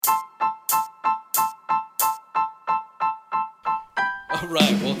All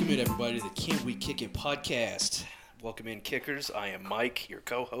right, welcome in everybody to the Can We Kick It podcast. Welcome in, kickers. I am Mike, your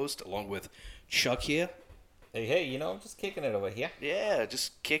co-host, along with Chuck here. Hey, just kicking it over here. Yeah,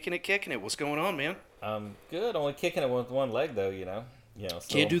 just kicking it. What's going on, man? Good. Only kicking it with one leg, though, still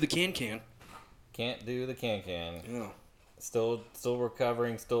Can't do the can. Can't do the can. Yeah. Still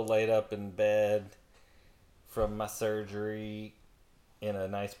recovering, still laid up in bed from my surgery in a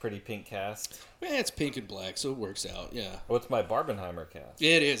nice, pretty pink cast. Yeah, it's pink and black, so it works out, yeah. What's my Barbenheimer cast?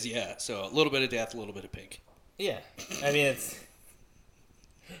 It is, yeah. So a little bit of death, a little bit of pink. Yeah. I mean, it's...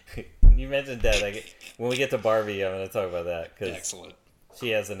 You mentioned death. When we get to Barbie, I'm going to talk about that. Cause excellent. She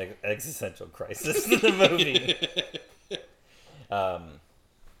has an existential crisis in the movie. Oh,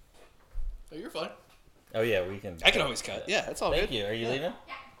 you're fine. Oh, yeah, we can... I can always cut. Yeah, that's all Thank good. you. Are you leaving?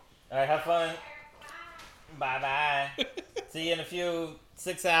 All right, have fun. Bye-bye. See you in a few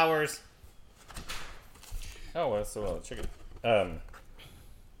 6 hours. Oh, well, so chicken.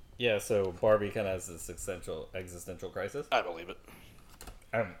 Yeah, so Barbie kind of has this existential crisis. I believe it.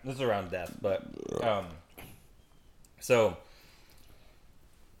 This is around death, but so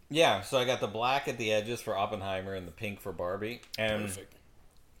I got the black at the edges for Oppenheimer and the pink for Barbie, and Perfect.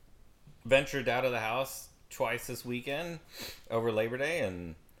 ventured out of the house twice this weekend over Labor Day,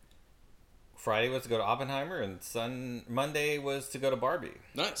 and Friday was to go to Oppenheimer, and Monday was to go to Barbie.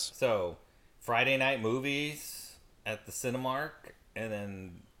 Nice. So Friday night movies at the Cinemark, and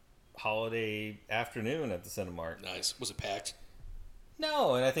then holiday afternoon at the Cinemark. Nice. Was it packed?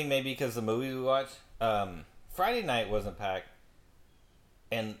 No, and I think maybe because the movie we watched, Friday night wasn't packed,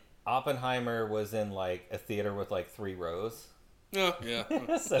 and Oppenheimer was in like a theater with like 3 rows. Oh, yeah.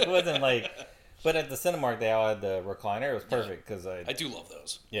 So it wasn't like, but at the Cinemark they all had the recliner. It was perfect because I do love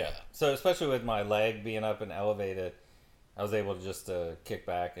those. Yeah. So especially with my leg being up and elevated, I was able to just kick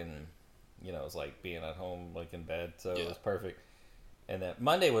back and, it was like being at home, like in bed. So it was perfect. And then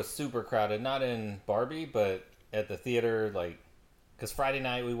Monday was super crowded, not in Barbie, but at the theater, like, because Friday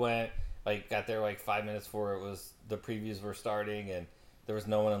night we went, like, got there like 5 minutes before the previews were starting, and there was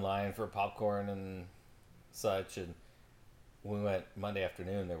no one in line for popcorn and such. And when we went Monday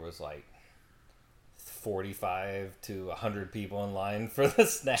afternoon, there was like 45 to 100 people in line for the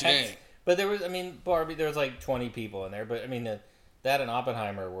snacks. Dang. But there was, Barbie, there was like 20 people in there. But that and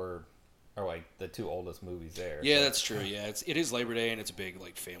Oppenheimer are like the 2 oldest movies there. Yeah, so. that's true. Yeah, it is Labor Day, and it's a big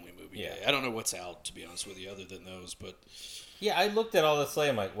like family movie Yeah. day. I don't know what's out, to be honest with you, other than those. But Yeah, I looked at all the slate.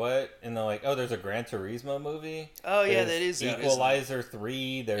 I'm like, what? And they're like, oh, there's a Gran Turismo movie. Oh, yeah, There's that is Equalizer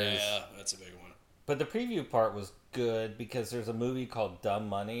 3. There's yeah, that's a big one. But the preview part was good because there's a movie called Dumb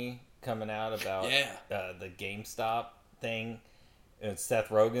Money coming out about the GameStop thing. And Seth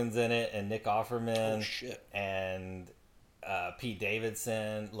Rogen's in it, and Nick Offerman. Oh, shit. And Pete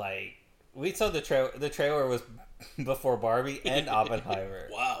Davidson. Like, we saw the trailer was before Barbie and Oppenheimer.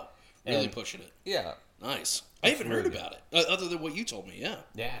 Wow. Really pushing it. Yeah. Nice. I haven't heard about it, other than what you told me, yeah.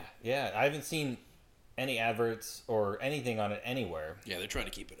 Yeah. I haven't seen any adverts or anything on it anywhere. Yeah, they're trying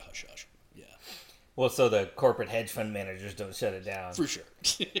to keep it hush-hush. Yeah. Well, so the corporate hedge fund managers don't shut it down. For sure.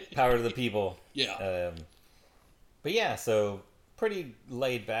 Power to the people. Yeah. But yeah, so pretty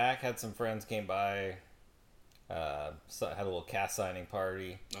laid back. Had some friends came by. Had a little cast signing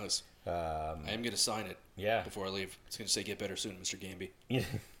party. Nice. I am going to sign it before I leave. It's going to say, get better soon, Mr. Gamby.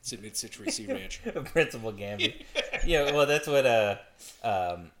 It's in Mid-Century Sea Ranch. Principal Gamby. Yeah, well, that's what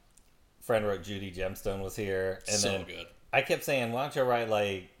friend wrote. Judy Gemstone was here. And so then good. I kept saying, why don't you write,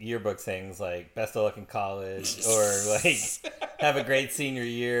 like, yearbook things, like, best of luck in college, or, like, have a great senior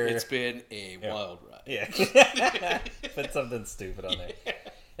year. It's been a wild ride. Yeah. Put something stupid on there. Yeah.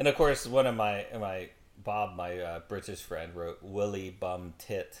 And, of course, one of my Bob, my British friend, wrote Willy Bum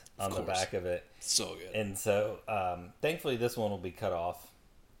Tit on the back of it. So good. And so, thankfully, this one will be cut off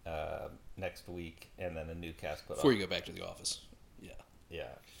next week, and then a new cast put Before on. you go back to the office. Yeah. Yeah.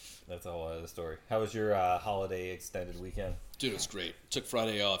 That's a whole other story. How was your holiday extended weekend? Dude, it was great. Took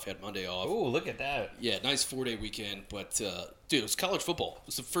Friday off, had Monday off. Ooh, look at that. Yeah, nice 4-day weekend. But, dude, it was college football. It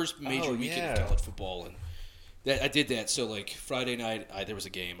was the first major weekend of college football. And I did that. So, like, Friday night, there was a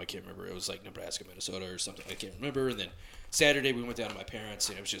game. I can't remember. It was, like, Nebraska, Minnesota or something. I can't remember. And then Saturday, we went down to my parents',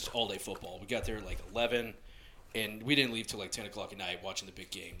 and it was just all-day football. We got there at, like, 11, and we didn't leave till, like, 10 o'clock at night watching the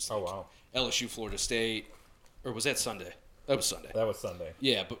big games. Like, wow. LSU, Florida State. Or was that Sunday? That was Sunday. That was Sunday.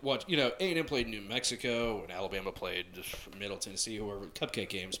 Yeah, but watch, A&M played New Mexico, and Alabama played just Middle Tennessee, who were cupcake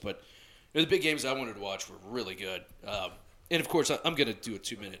games. But the big games I wanted to watch were really good. And, of course, I'm going to do a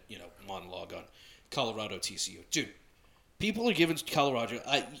 2-minute, monologue on Colorado TCU. Dude, people are giving Colorado.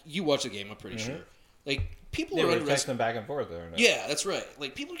 You watch the game, I'm pretty sure. Like, people They are were texting back and forth there. Yeah, that's right.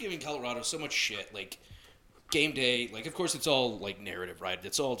 Like, people are giving Colorado so much shit. Like, game day, like, of course, it's all, like, narrative, right?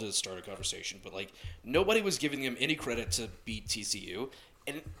 It's all to start a conversation. But, like, nobody was giving them any credit to beat TCU.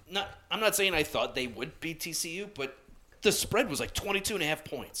 And I'm not saying I thought they would beat TCU, but the spread was, like, 22.5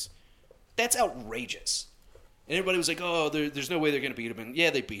 points. That's outrageous. And everybody was like, oh, there's no way they're going to beat them. And, yeah,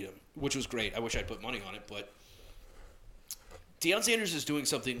 they beat them, which was great. I wish I'd put money on it. But Deion Sanders is doing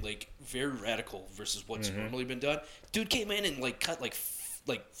something, like, very radical versus what's normally been done. Dude came in and, like, cut, like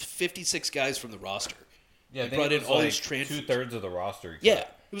 56 guys from the roster. Yeah, he brought in all these transfers. 2/3 of the roster. Yeah,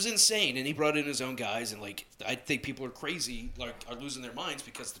 it was insane, and he brought in his own guys, and like I think people are crazy, like are losing their minds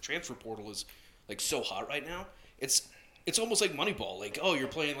because the transfer portal is like so hot right now. It's almost like Moneyball, like oh you're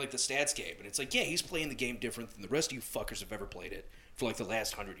playing like the stats game, and it's like yeah he's playing the game different than the rest of you fuckers have ever played it for like the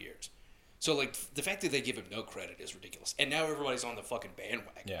last 100 years. So like the fact that they give him no credit is ridiculous, and now everybody's on the fucking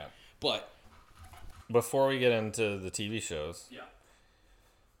bandwagon. Yeah, but before we get into the TV shows, yeah.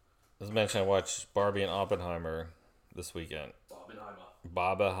 As mentioned, I watched Barbie and Oppenheimer this weekend.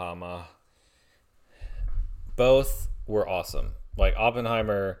 Barbenheimer. Both were awesome. Like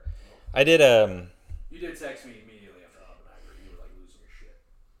Oppenheimer, I did You did text me immediately after Oppenheimer. You were like losing your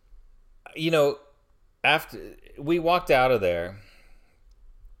shit. You know, after we walked out of there,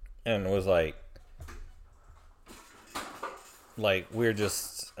 and was like we're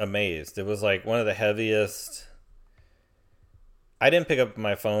just amazed. It was like one of the heaviest. I didn't pick up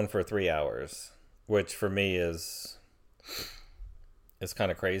my phone for 3 hours, which for me is kind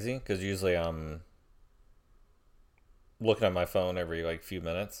of crazy because usually I'm looking at my phone every like few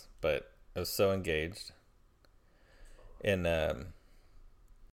minutes, but I was so engaged. And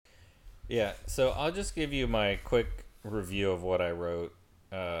yeah, so I'll just give you my quick review of what I wrote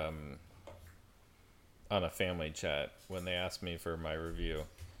on a family chat when they asked me for my review.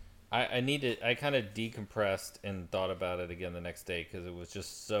 I kind of decompressed and thought about it again the next day because it was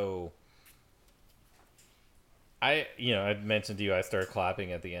just so. I'd mentioned to you I started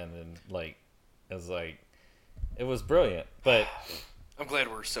clapping at the end and like, it was brilliant. But I'm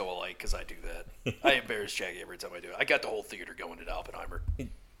glad we're so alike because I do that. I embarrass Jackie every time I do it. I got the whole theater going at Oppenheimer.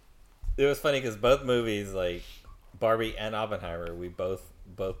 It was funny because both movies, like Barbie and Oppenheimer, we both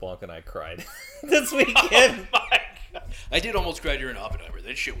Blanc and I cried this weekend. Oh my. I did almost cry during Oppenheimer.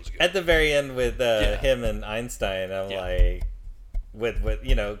 That shit was good. At the very end with him and Einstein, I'm like, with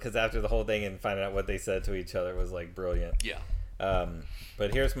because after the whole thing and finding out what they said to each other was like brilliant. Yeah.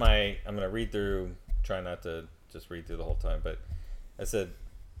 But here's I'm gonna read through. Try not to just read through the whole time, but I said,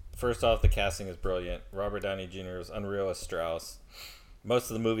 first off, the casting is brilliant. Robert Downey Jr. was unreal as Strauss. Most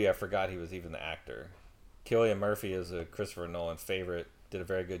of the movie, I forgot he was even the actor. Cillian Murphy is a Christopher Nolan favorite. Did a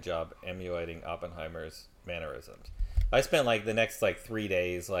very good job emulating Oppenheimer's mannerisms. I spent like the next 3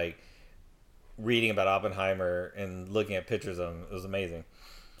 days reading about Oppenheimer and looking at pictures of him. It was amazing.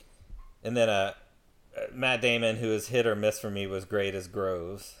 And then Matt Damon, who is hit or miss for me, was great as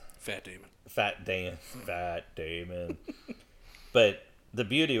Groves. Fat Damon. But the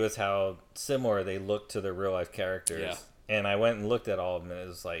beauty was how similar they looked to their real life characters. Yeah. And I went and looked at all of them, and it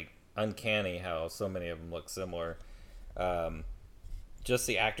was uncanny how so many of them look similar. Just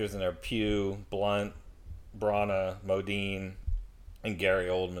the actors in there: Pugh, Blunt, Brana, Modine, and Gary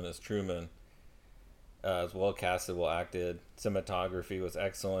Oldman as Truman. As well casted, well acted. Cinematography was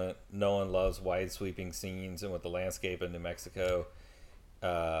excellent. Nolan loves wide sweeping scenes, and with the landscape in New Mexico.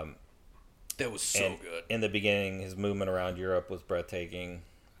 That was so good. In the beginning, his movement around Europe was breathtaking.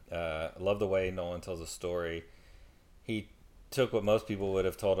 I love the way Nolan tells a story. He took what most people would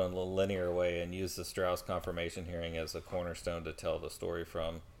have told in a linear way and used the Strauss confirmation hearing as a cornerstone to tell the story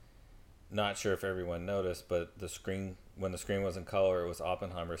from. Not sure if everyone noticed, but when the screen was in color, it was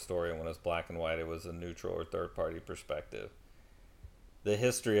Oppenheimer's story, and when it was black and white, it was a neutral or third-party perspective. The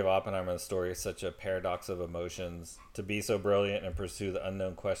history of Oppenheimer's story is such a paradox of emotions. To be so brilliant and pursue the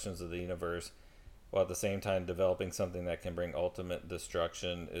unknown questions of the universe, while at the same time developing something that can bring ultimate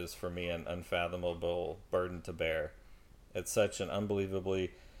destruction, is for me an unfathomable burden to bear. It's such an unbelievable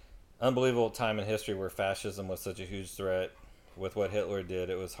time in history where fascism was such a huge threat. With what Hitler did,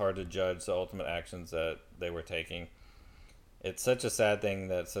 it was hard to judge the ultimate actions that they were taking. It's such a sad thing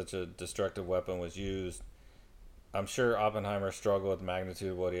that such a destructive weapon was used. I'm sure Oppenheimer struggled with the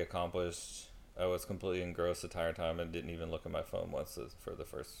magnitude of what he accomplished. I was completely engrossed the entire time and didn't even look at my phone once for the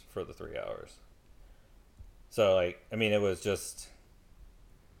 3 hours. So it was just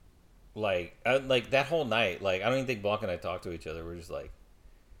that whole night. I don't even think Blanc and I talked to each other. We're just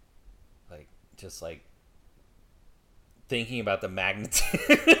thinking about the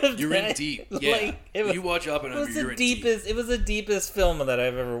magnitude. You're in deep. Yeah. You watch Oppenheimer, you're in deep. It was the deepest film that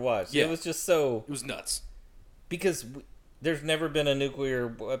I've ever watched. Yeah. It was just so. It was nuts. Because there's never been a nuclear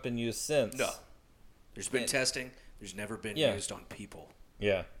weapon used since. No. There's been testing. There's never been used on people.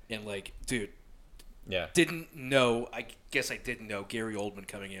 Yeah. And like, dude. Yeah. Didn't know. I guess I didn't know Gary Oldman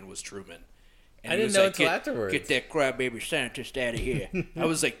coming in was Truman. And I didn't know until afterwards. Get that crybaby scientist out of here. I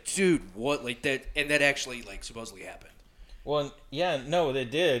was like, dude, what? Like that, and that actually like supposedly happened. Well, yeah, no, they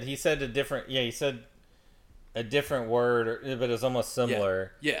did. He said a different. Yeah, he said a different word, but it was almost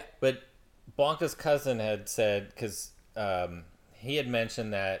similar. Yeah. But Blanca's cousin had said, because he had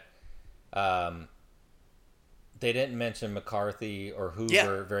mentioned that they didn't mention McCarthy or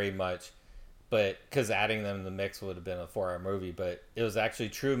Hoover very much, but because adding them in the mix would have been a 4-hour movie. But it was actually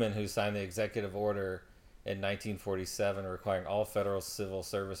Truman who signed the executive order in 1947 requiring all federal civil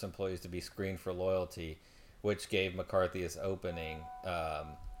service employees to be screened for loyalty, which gave McCarthy his opening.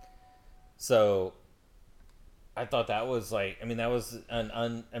 So I thought that was like, I mean, that was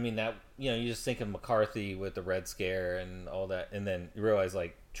that, you know, you just think of McCarthy with the Red Scare and all that, and then you realize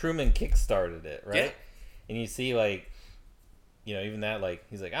like Truman kickstarted it, right? Yeah. And you see like, you know, even that, like,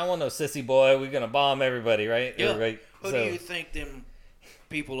 he's like, I want no sissy boy, we're gonna bomb everybody, right? Yeah. Who do you think them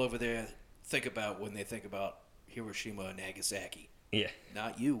people over there think about when they think about Hiroshima and Nagasaki? Yeah.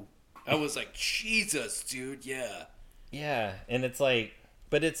 Not you. I was like, Jesus, dude, yeah. Yeah, and it's like,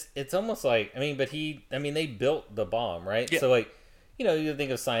 but it's almost like, they built the bomb, right? Yeah. So like, you know, you think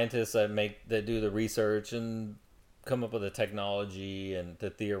of scientists that do the research and come up with the technology and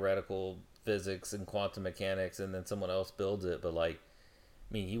the theoretical physics and quantum mechanics, and then someone else builds it. But like,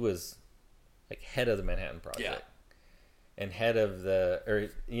 I mean, he was like head of the Manhattan Project, and head of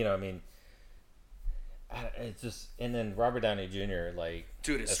it's just, and then Robert Downey Jr. like,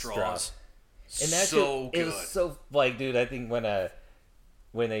 dude, it's straws. And that's so good. It was so like, dude, I think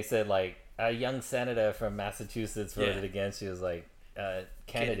when they said like a young senator from Massachusetts voted against, she was like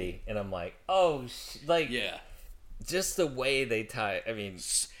Kennedy, and I'm like, just the way they tie. I mean,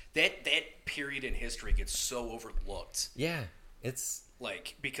 that period in history gets so overlooked. Yeah, it's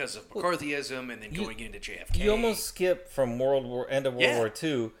like because of McCarthyism and then going into JFK. You almost skip from end of World War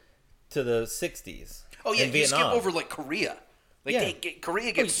II to the 60s. Oh yeah, you skip over like Korea. Like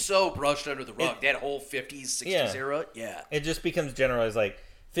Korea gets so brushed under the rug. That whole 50s, 60s era. Yeah. It just becomes generalized. Like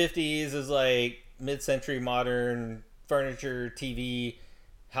 50s is like mid-century modern furniture, TV,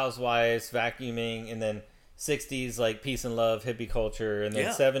 housewives, vacuuming, and then 60s like peace and love, hippie culture, and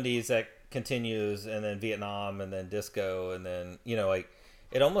then 70s that continues, and then Vietnam, and then disco, and then, you know, like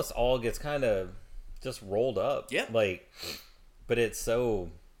it almost all gets kind of just rolled up. Yeah. Like, but it's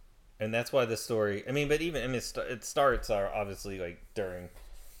so. And that's why the story. It starts obviously like during,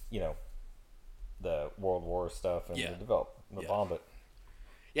 you know, the World War stuff and the bomb. But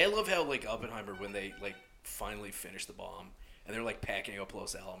I love how like Oppenheimer, when they like finally finish the bomb and they're like packing up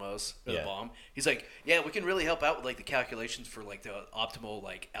Los Alamos for the bomb. He's like, we can really help out with like the calculations for like the optimal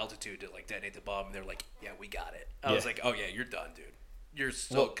like altitude to like detonate the bomb. And they're like, we got it. I was like, oh yeah, you're done, dude. You're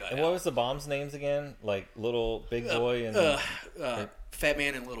so cut. And what was the bomb's names again? Like Little Big Boy and Fat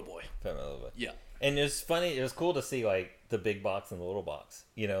Man and Little Boy. Fat Man and Little Boy. Yeah. And it was funny. It was cool to see like the big box and the little box.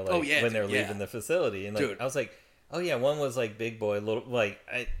 You know, like when they're leaving the facility. And like I was like, oh yeah, one was like Big Boy, little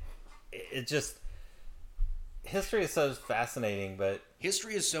it just, history is so fascinating, but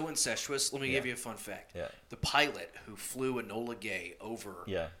history is so incestuous. Let me give you a fun fact. Yeah. The pilot who flew Enola Gay over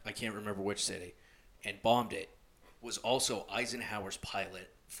I can't remember which city and bombed it was also Eisenhower's pilot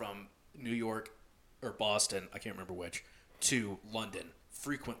from New York or Boston, I can't remember which, to London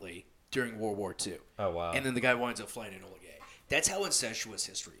frequently during World War II. Oh, wow. And then the guy winds up flying Enola Gay. That's how incestuous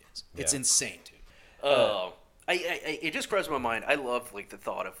history is. It's insane, dude. It just crosses my mind. I love like the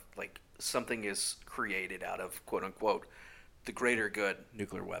thought of like something is created out of quote unquote the greater good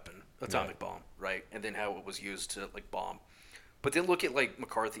nuclear weapon, atomic bomb, right? And then how it was used to like bomb. But then look at like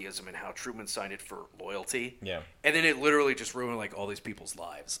McCarthyism and how Truman signed it for loyalty. Yeah. And then it literally just ruined like all these people's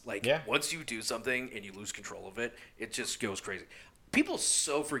lives. Like once you do something and you lose control of it, it just goes crazy. People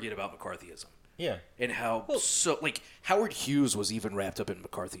so forget about McCarthyism. Yeah. And how like Howard Hughes was even wrapped up in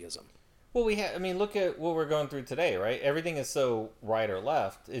McCarthyism. Well, look at what we're going through today, right? Everything is so right or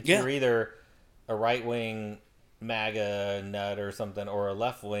left. You're either a right-wing MAGA nut or something, or a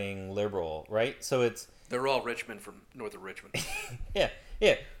left-wing liberal, right? So they're all Richmond from north of Richmond. yeah.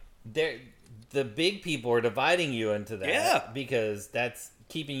 The big people are dividing you into that because that's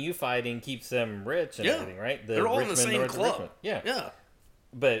keeping you fighting, keps them rich and everything, right? They're all in the same club. Yeah.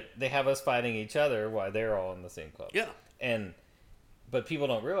 But they have us fighting each other while they're all in the same club. Yeah. But people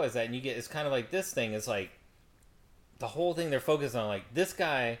don't realize that, and it's kind of like this thing. It's like the whole thing they're focused on, like this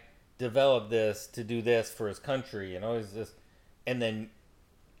guy developed this to do this for his country, and always this, and then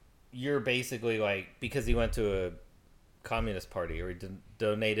you're basically like, because he went to Communist Party, or he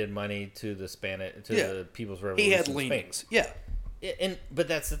donated money to the the People's Revolution. He had leanings. Yeah. But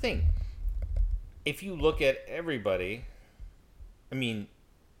that's the thing. If you look at everybody, I mean,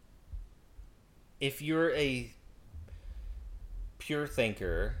 if you're a pure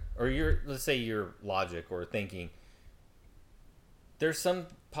thinker, or let's say you're logic or thinking, there's some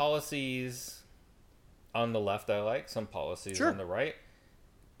policies on the left I like, some policies on the right,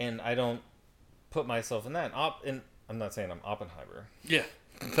 and I don't put myself in that. And I'm not saying I'm Oppenheimer. Yeah.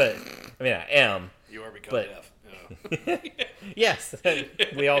 But, I mean, I am. You are becoming deaf. Yeah. Yes,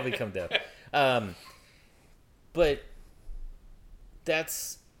 we all become deaf. But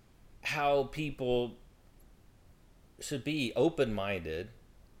that's how people should be, open-minded.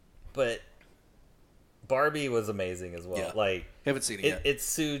 But Barbie was amazing as well. Yeah. Like, haven't seen it yet.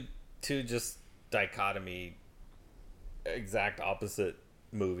 It's two just dichotomy, exact opposite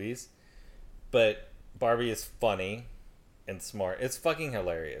movies. But Barbie is funny and smart. It's fucking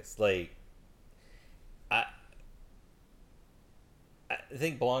hilarious. Like, I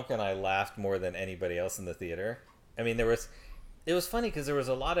think Blanca and I laughed more than anybody else in the theater. I mean, it was funny because there was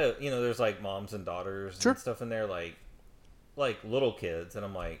a lot of, there's like moms and daughters and stuff in there, like little kids, and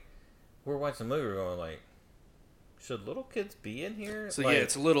I'm like, we're watching the movie, we're going like, should little kids be in here? So like,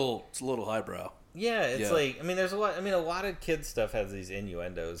 it's a little highbrow. Yeah, it's like, I mean, there's a lot. I mean, a lot of kids stuff has these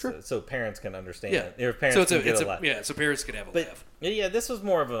innuendos, so parents can understand. Yeah, If parents so can get a laugh. Yeah, so parents can have a laugh. Yeah, this was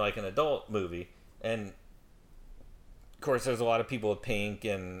more of like an adult movie, and of course, there's a lot of people with pink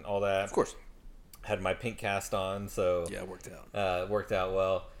and all that. Of course, had my pink cast on, so yeah, it worked out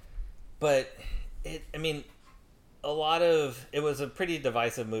well. But it was a pretty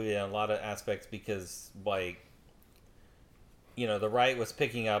divisive movie in a lot of aspects because, like, the right was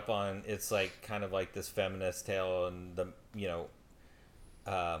picking up on it's like kind of like this feminist tale, and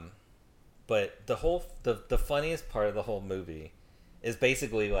but the funniest part of the whole movie is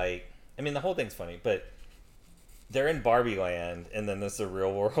basically like, I mean, the whole thing's funny, but they're in Barbie land, and then there's the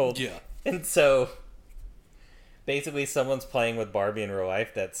real world. Yeah. And so basically someone's playing with Barbie in real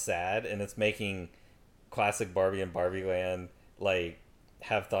life that's sad, and it's making classic Barbie and Barbie land like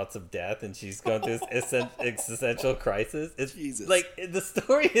have thoughts of death, and she's going through this existential crisis. It's Jesus. Like, the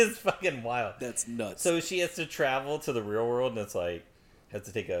story is fucking wild. That's nuts. So she has to travel to the real world, and it's like, has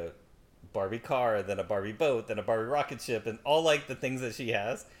to take a Barbie car, then a Barbie boat, then a Barbie rocket ship, and all like the things that she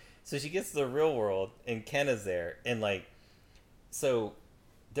has. So she gets to the real world, and Ken is there, and like, so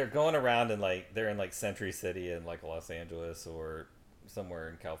they're going around, and like they're in like Century City in like Los Angeles or somewhere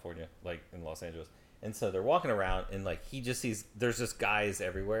in California, like in Los Angeles. And so they're walking around, and like he just sees there's just guys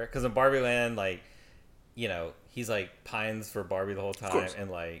everywhere, because in Barbie Land, like, he's like pines for Barbie the whole time, and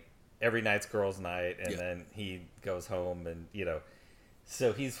like every night's girls' night, and then he goes home, and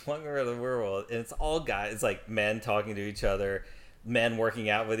so he's flung around the world, and it's all guys. It's like men talking to each other, men working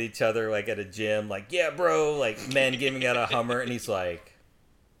out with each other, like at a gym, like, yeah, bro, like men giving out a Hummer, and he's like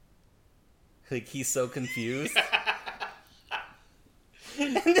he's so confused.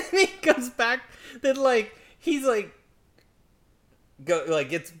 And then he comes back, then like he's like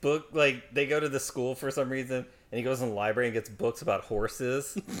gets book, like they go to the school for some reason, and he goes in the library and gets books about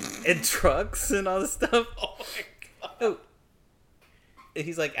horses and trucks and all this stuff. Oh my god. Oh.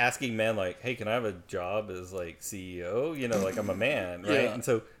 He's like asking men, like, hey, can I have a job as like CEO? Like, I'm a man, right? Yeah. And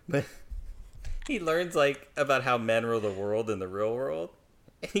so he learns like about how men rule the world in the real world.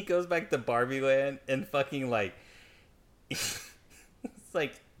 And he goes back to Barbie Land, and fucking like it's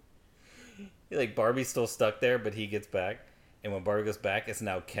like Barbie's still stuck there, but he gets back. And when Barbie goes back, it's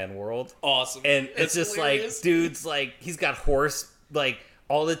now Ken World. Awesome. And it's just hilarious. Like, dude's like, he's got horse, like,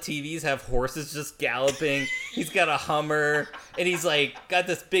 all the TVs have horses just galloping. He's got a Hummer, and he's like got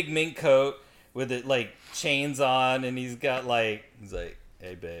this big mink coat with it like chains on, and he's like,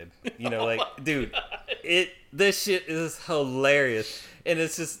 hey babe, like, dude, this shit is hilarious. And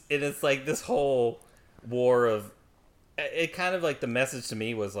it's like this whole war of, it kind of like, the message to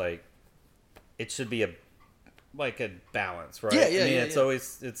me was like, it should be a balance, right? Yeah, I mean,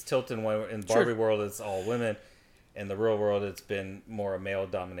 it's tilting one. In Barbie world, it's all women. In the real world, it's been more a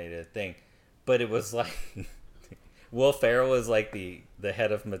male-dominated thing. But it was like, Will Ferrell is like the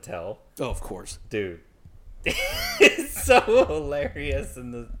head of Mattel. Oh, of course, dude. It's so hilarious,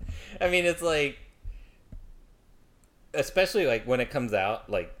 I mean, it's like, especially like when it comes out,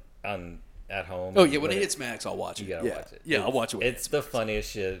 like at home. Oh yeah, when it hits Max, I'll watch it. You gotta watch it. Yeah, I'll watch it. It's the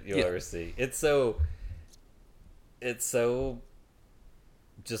funniest shit you'll ever see. It's so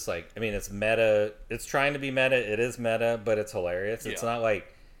just like, I mean, it's meta. It's trying to be meta. It is meta, but it's hilarious. It's not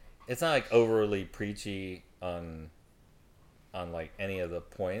like overly preachy on on like any of the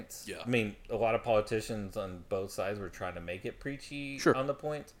points. Yeah. I mean, a lot of politicians on both sides were trying to make it preachy on the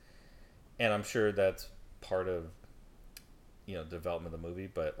points, and I'm sure that's part of development of the movie.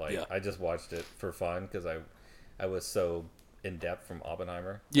 But like, I just watched it for fun because I was so in depth from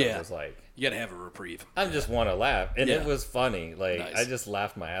Oppenheimer. Yeah, I was like, you gotta have a reprieve. I just want to laugh, and it was funny. Like, nice. I just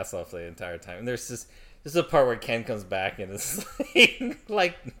laughed my ass off the entire time. And there's a part where Ken comes back and it's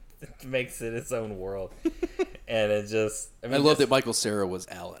like makes it its own world, and it just. I love that Michael Cera was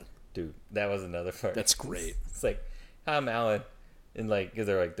Alan. Dude, that was another part. That's great. It's like, I'm Alan, and like, because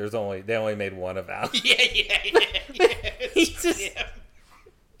they're like, they only made one of Alan.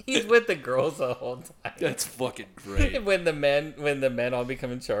 He's with the girls the whole time. That's fucking great. When the men all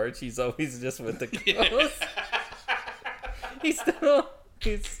become in charge, he's always just with the girls.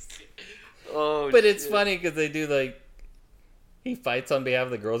 But it's funny because they do like, he fights on behalf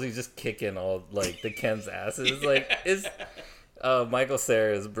of the girls. He's just kicking all like the Ken's asses. Like, Michael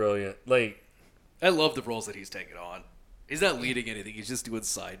Cera is brilliant. Like, I love the roles that he's taking on. He's not leading anything. He's just doing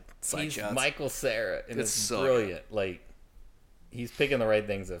side he's shots. Michael Cera, and it's so brilliant. Good. Like, he's picking the right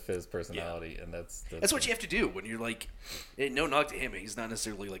things that fit his personality, and that's what you have to do when you're like, no knock to him. He's not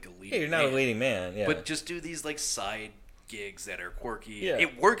necessarily like a leading. Yeah, you're not a leading man. Yeah, but just do these like side gigs that are quirky. Yeah.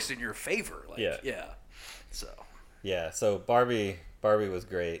 It works in your favor. Like, yeah. So Barbie was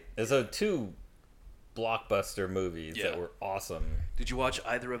great. And so 2 blockbuster movies that were awesome. Did you watch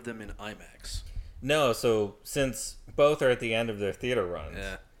either of them in IMAX? No, so since both are at the end of their theater runs.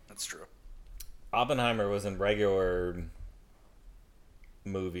 Yeah, that's true. Oppenheimer was in regular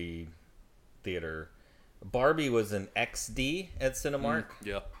movie theater. Barbie was in XD at Cinemark.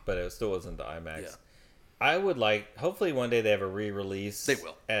 But it still wasn't the IMAX. Yeah. I would like, hopefully one day they have a re-release. They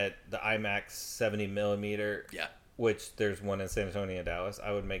will. At the IMAX 70mm. Yeah. Which there's one in San Antonio and Dallas.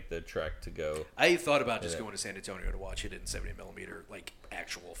 I would make the trek to go. I thought about just going to San Antonio to watch it in 70mm, like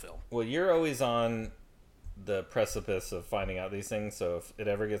actual film. Well, you're always on the precipice of finding out these things, so if it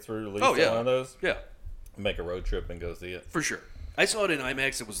ever gets released on one of those, make a road trip and go see it. For sure. I saw it in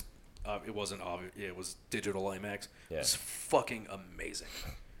IMAX. It wasn't obvious. It was digital IMAX. Yeah. It's fucking amazing.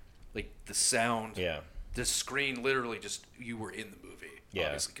 Like the sound. Yeah. The screen, literally, just you were in the movie. Yeah.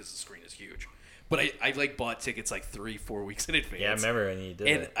 Obviously, because the screen is huge. But I like bought tickets like 3-4 weeks in advance. Yeah, I remember when you did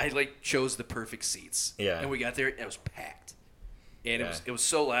and it. And I like chose the perfect seats. Yeah. And we got there, and it was packed. And it was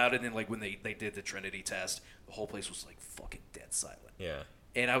so loud. And then like when they did the Trinity test, the whole place was like fucking dead silent. Yeah.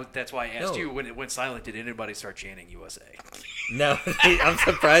 And that's why I asked you, when it went silent, did anybody start chanting USA? No, I'm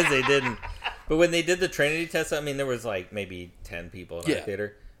surprised they didn't. But when they did the Trinity test, I mean, there was like maybe 10 people in our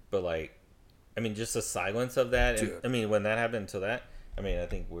theater. But like, I mean, just the silence of that. And, I mean, when that happened to that, I mean, I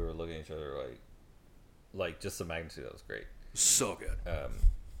think we were looking at each other like just the magnitude. That was great. So good.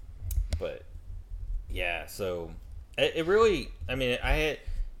 But yeah, so it really, I mean,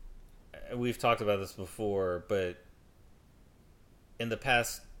 we've talked about this before, but in the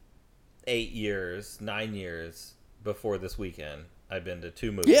past 9 years before this weekend, I've been to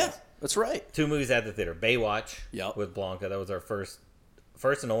 2 movies. Yeah, that's right. 2 movies at the theater. Baywatch with Blanca. That was our first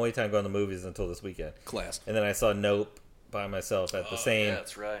and only time going to movies until this weekend. Class. And then I saw Nope by myself at the same. Yeah,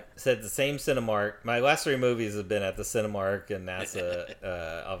 that's right. Said the same Cinemark. My last 3 movies have been at the Cinemark and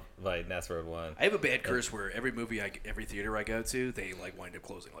NASA, by NASA Road 1. I have a bad curse where every theater I go to, they like wind up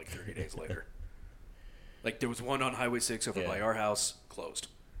closing like 30 days later. Like there was one on Highway 6 over by our house, closed.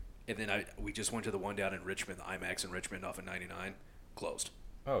 And then we just went to the one down in Richmond, the IMAX in Richmond off of 99, closed.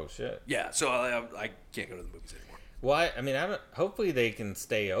 Oh shit. Yeah, so I can't go to the movies anymore. Well, I mean, hopefully they can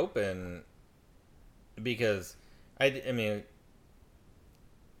stay open because I mean,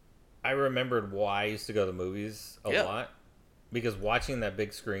 I remembered why I used to go to the movies a lot because watching that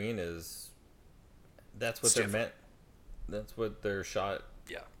big screen that's what they're meant. That's what they're shot.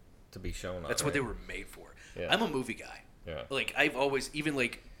 To be shown on. That's what they were made for. Yeah. I'm a movie guy. Yeah. Like I've always, even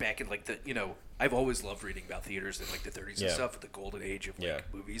like back in like I've always loved reading about theaters in like the 30s and stuff, the golden age of like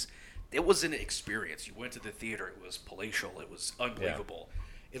movies. It was an experience. You went to the theater. It was palatial. It was unbelievable.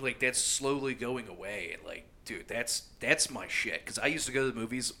 And like that's slowly going away. And like, dude, that's my shit. Because I used to go to the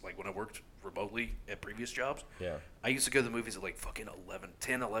movies like when I worked remotely at previous jobs. Yeah. I used to go to the movies at like fucking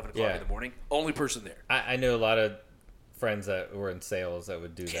 10, 11 o'clock in the morning. Only person there. I knew a lot of friends that were in sales that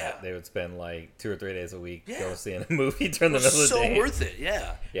would do that. They would spend like 2 or 3 days a week go seeing a movie during the middle of the day. So worth it,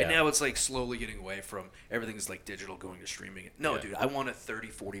 And now it's like slowly getting away from everything's like digital going to streaming. No, dude, I want a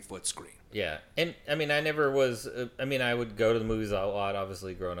 30-40 foot screen. Yeah, and I mean, I never was. I mean, I would go to the movies a lot.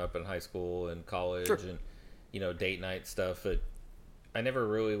 Obviously, growing up in high school and college, and date night stuff. But I never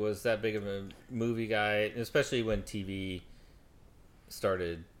really was that big of a movie guy, especially when TV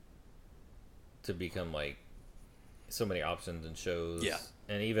started to become like so many options and shows. Yeah.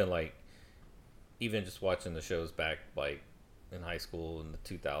 And even just watching the shows back like in high school in the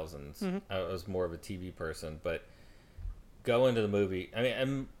 2000s, I was more of a TV person, but going to the movie, I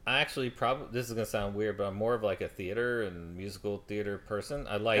mean, I actually probably, this is gonna sound weird, but I'm more of like a theater and musical theater person.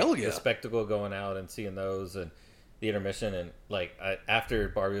 I like the spectacle, going out and seeing those and the intermission, and like after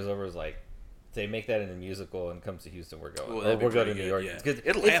Barbie was over, it was like, they make that in a musical and comes to Houston, we're going. Well, we're going to New York. Yeah.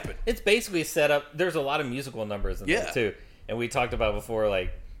 It'll happen. It's basically set up. There's a lot of musical numbers in there too, and we talked about before.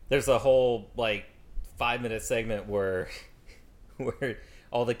 Like, there's a whole like 5-minute segment where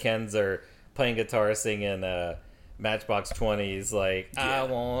all the Kens are playing guitar, singing Matchbox 20s, like I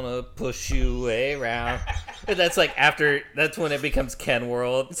wanna push you around. And that's like that's when it becomes Ken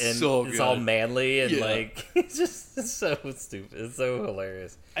World, and it's all manly and like it's so stupid. It's so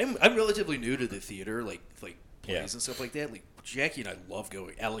hilarious. I'm relatively new to the theater, like plays and stuff like that. Like Jackie and I love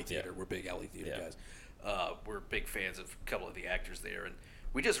going alley theater. We're big alley theater guys. We're big fans of a couple of the actors there, and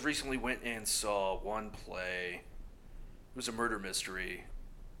we just recently went and saw one play. It was a murder mystery.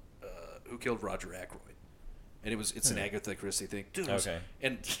 Who Killed Roger Ackroyd? And it's an Agatha Christie thing. Dude,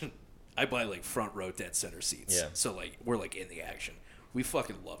 and I buy like front row dead center seats. Yeah. So like we're like in the action. We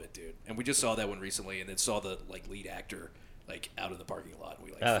fucking love it, dude. And we just saw that one recently, and then saw the like lead actor like out in the parking lot.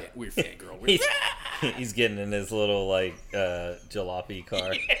 And we were fangirl. He's getting in his little like jalopy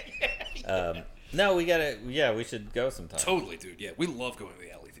car. No, we gotta. Yeah, we should go sometime. Totally, dude. Yeah, we love going to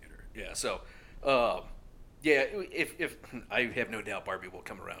the alley theater. Yeah. So, if I have no doubt Barbie will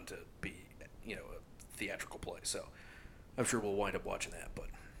come around to be a theatrical play, so I'm sure we'll wind up watching that. But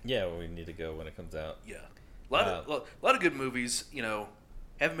yeah, we need to go when it comes out. Yeah, a lot of good movies.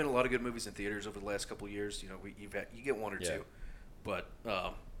 Haven't been a lot of good movies in theaters over the last couple of years. You get one or two, but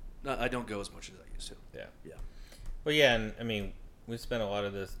I don't go as much as I used to. Yeah. Well, yeah, and I mean, we spent a lot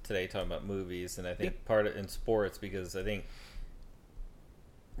of this today talking about movies, and I think part of in sports, because I think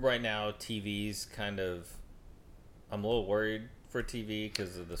right now TV's kind of, I'm a little worried for TV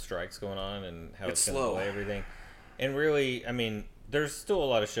because of the strikes going on and how it's going to delay everything. And really, I mean, there's still a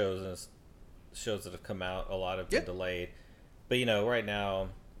lot of shows that have come out. A lot have been delayed. But, right now,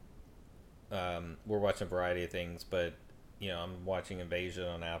 we're watching a variety of things. But, I'm watching Invasion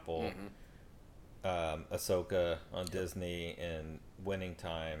on Apple, Ahsoka on Disney, and Winning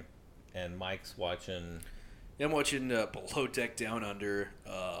Time. And Mike's watching... Yeah, I'm watching Below Deck Down Under.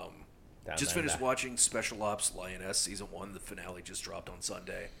 Just finished watching Special Ops Lioness Season 1. The finale just dropped on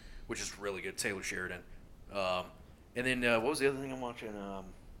Sunday, which is really good. Taylor Sheridan. And then, what was the other thing I'm watching?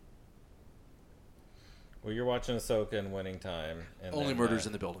 Well, you're watching Ahsoka and Winning Time. And Only Murders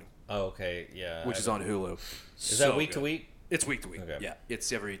in the Building. Oh, okay, yeah. Which is on Hulu. Is that week to week? It's week to week, okay. Yeah.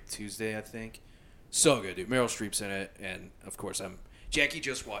 It's every Tuesday, I think. So good, dude. Meryl Streep's in it, and, of course, Jackie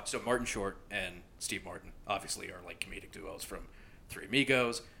just watched. So Martin Short and Steve Martin, obviously, are, like, comedic duos from Three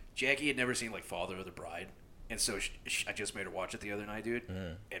Amigos. Jackie had never seen, like, Father of the Bride, and so I just made her watch it the other night, dude.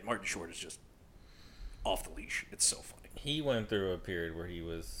 Mm-hmm. And Martin Short is just off the leash. It's so funny. He went through a period where he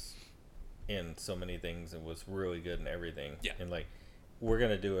was in so many things and was really good in everything. Yeah. And, like, we're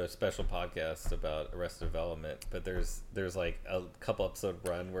going to do a special podcast about Arrested Development, but there's like, a couple episode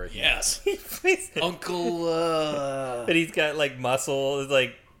run where he plays Uncle... But he's got, like, muscle. It's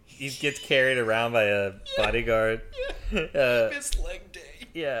like, he gets carried around by a bodyguard. Miss Leg Day.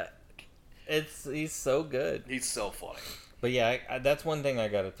 Yeah, he's so good. He's so funny. But yeah, that's one thing I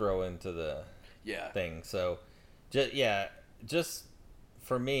got to throw into the thing. So, just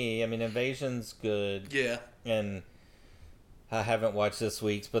for me, I mean, Invasion's good. Yeah. And I haven't watched this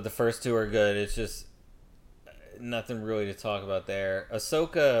week's, but the first two are good. It's just nothing really to talk about there.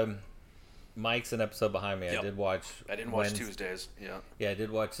 Ahsoka, Mike's an episode behind me. Yep. I didn't watch Tuesdays. Yeah. Yeah, I did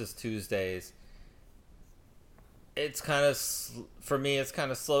watch this Tuesdays. It's kind of, for me, it's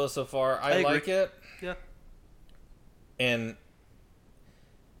kind of slow so far. I like it. Yeah. And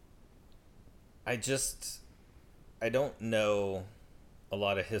I don't know a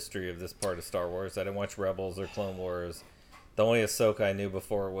lot of history of this part of Star Wars. I didn't watch Rebels or Clone Wars. The only Ahsoka I knew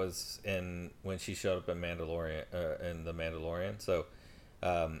before was when she showed up in The Mandalorian. So,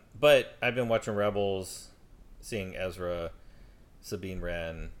 but I've been watching Rebels, seeing Ezra, Sabine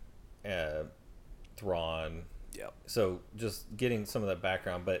Wren, Thrawn. Yeah. So just getting some of that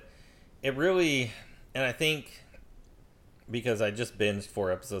background, but it really, and I think because I just binged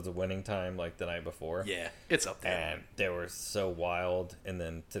 4 episodes of Winning Time like the night before. Yeah, it's up there. And they were so wild. And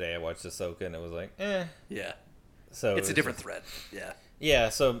then today I watched Ahsoka and it was like, Yeah. So it's a different thread. Yeah. Yeah.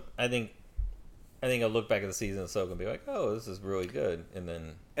 So I think I'll look back at the season of Ahsoka and be like, oh, this is really good. And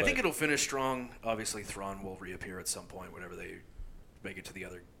then I think it'll finish strong. Obviously, Thrawn will reappear at some point whenever they make it to the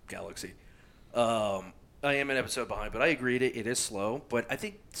other galaxy. I am an episode behind, but I agreed it is slow. But I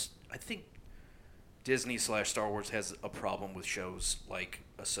think Disney/Star Wars has a problem with shows like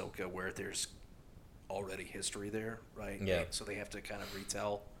Ahsoka where there's already history there, right? Yeah. So they have to kind of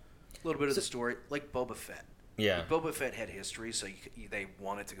retell a little bit of the story, like Boba Fett. Yeah. Like Boba Fett had history, so they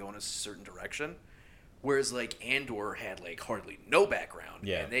wanted to go in a certain direction. Whereas, like, Andor had, like, hardly no background,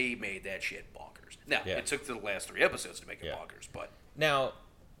 and they made that shit bonkers. Now, it took the last 3 episodes to make it bonkers, but... Now,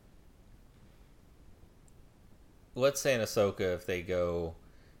 let's say in Ahsoka, if they go...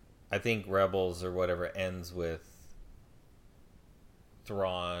 I think Rebels or whatever ends with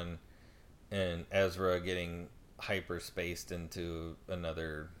Thrawn and Ezra getting hyper-spaced into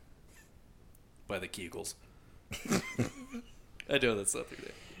another... By the Kegels. I know that's not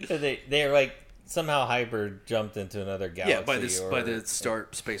the name. They're, like... Somehow hyper jumped into another galaxy. Yeah, by the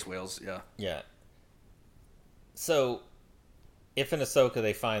space whales. Yeah. Yeah. So, if in Ahsoka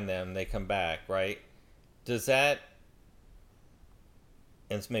they find them, they come back, right? Does that?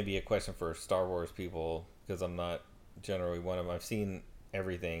 And it's maybe a question for Star Wars people because I'm not generally one of them. I've seen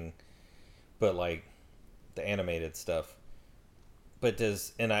everything, but like the animated stuff. But I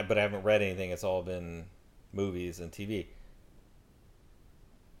haven't read anything. It's all been movies and TV.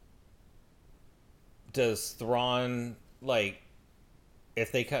 Does Thrawn, like,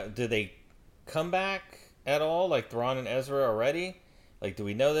 if they do they come back at all? Like Thrawn and Ezra already? Like, do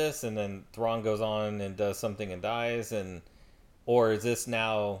we know this? And then Thrawn goes on and does something and dies, or is this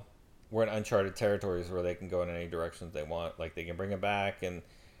now we're in uncharted territories where they can go in any directions they want? Like they can bring him back,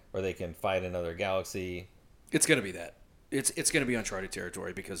 or they can fight another galaxy. It's gonna be that. It's gonna be uncharted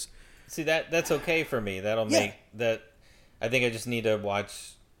territory because see that's okay for me. That'll make that. I think I just need to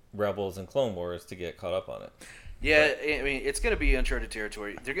watch Rebels and Clone Wars to get caught up on it. Yeah, but, I mean, it's going to be uncharted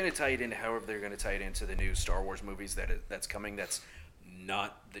territory. They're going to tie it into however they're going to tie it into the new Star Wars movies that's coming. That's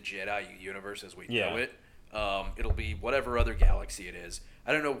not the Jedi universe as we know it. It'll be whatever other galaxy it is.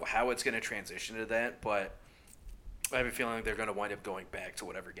 I don't know how it's going to transition to that, but I have a feeling like they're going to wind up going back to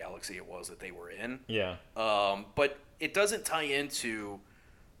whatever galaxy it was that they were in. Yeah. But it doesn't tie into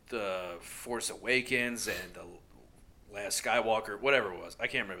the Force Awakens and the Last Skywalker, whatever it was. I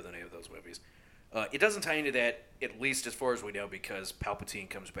can't remember the name of those movies. It doesn't tie into that, at least as far as we know, because Palpatine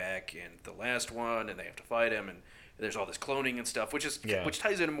comes back in the last one, and they have to fight him, and there's all this cloning and stuff, which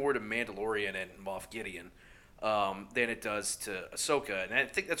ties in more to Mandalorian and Moff Gideon than it does to Ahsoka. And I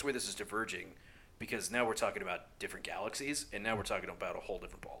think that's where this is diverging, because now we're talking about different galaxies, and now we're talking about a whole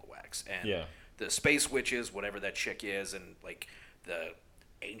different ball of wax. And the space witches, whatever that chick is, and like the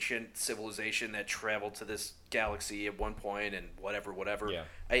ancient civilization that traveled to this galaxy at one point and whatever. Yeah.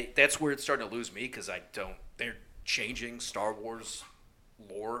 That's where it's starting to lose me because they're changing Star Wars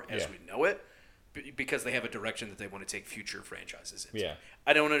lore as we know it because they have a direction that they want to take future franchises into. Yeah.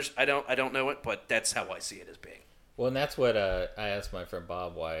 I don't know it, but that's how I see it as being. Well, and that's what I asked my friend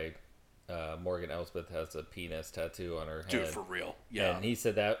Bob why Morgan Elsbeth has a penis tattoo on her head. Dude, for real. Yeah. And he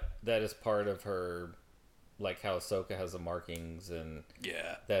said that is part of her, like how Ahsoka has the markings, and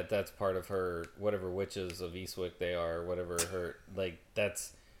that's part of her, whatever witches of Eastwick they are, whatever her, like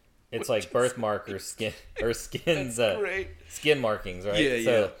it's like birthmark or skin or skin's skin markings, right? Yeah,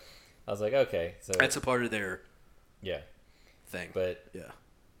 so I was like, okay, so that's a part of their thing. But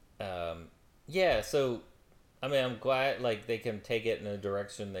so I mean, I'm glad like they can take it in a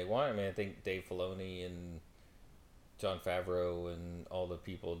direction they want. I mean, I think Dave Filoni and Jon Favreau and all the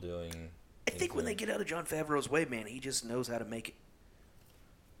people doing. I think when they get out of Jon Favreau's way, man, he just knows how to make it.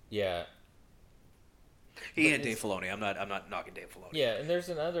 Yeah. He and Dave Filoni. I'm not knocking Dave Filoni. Yeah, and there's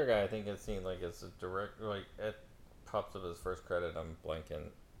another guy I think it seemed like it's a direct, like it pops up his first credit. I'm blanking,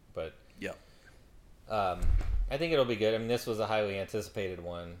 but I think it'll be good. I mean, this was a highly anticipated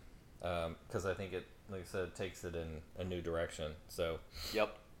one because I think it, like I said, takes it in a new direction. So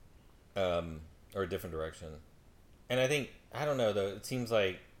or a different direction, and I think I don't know though. It seems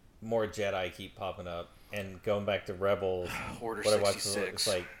like more Jedi keep popping up, and going back to Rebels. Order 66. It's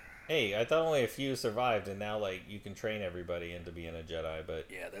like, hey, I thought only a few survived, and now like you can train everybody into being a Jedi. But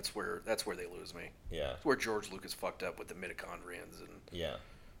yeah, that's where they lose me. Yeah, that's where George Lucas fucked up with the mitochondrians and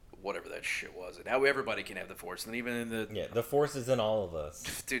whatever that shit was. And now everybody can have the Force, and even in the Force is in all of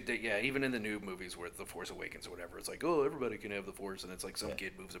us, dude. Even in the new movies where the Force Awakens or whatever, it's like, oh, everybody can have the Force, and it's like some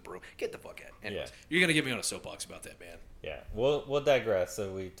kid moves a broom. Get the fuck out. Anyways, you're gonna get me on a soapbox about that, man. Yeah, we'll digress.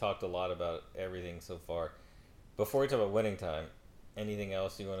 So we talked a lot about everything so far. Before we talk about Winning Time, anything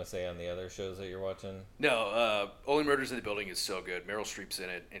else you want to say on the other shows that you're watching? No, Only Murders in the Building is so good. Meryl Streep's in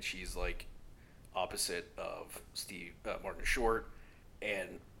it, and she's like opposite of Steve Martin Short.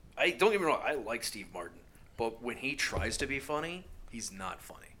 And I don't get me wrong, I like Steve Martin, but when he tries to be funny, he's not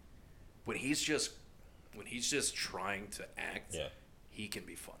funny. When he's just when he's just trying to act, he can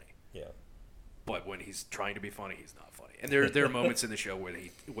be funny. Yeah. But when he's trying to be funny, he's not funny. And there are moments in the show when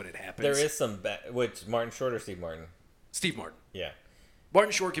it happens. There is some which Martin Short or Steve Martin? Steve Martin. Yeah.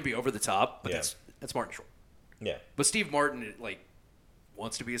 Martin Short can be over the top, but that's Martin Short. Yeah. But Steve Martin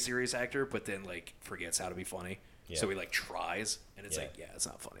wants to be a serious actor, but then forgets how to be funny. Yeah. So he tries, and it's it's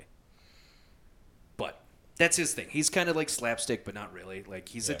not funny. But that's his thing. He's kind of slapstick, but not really.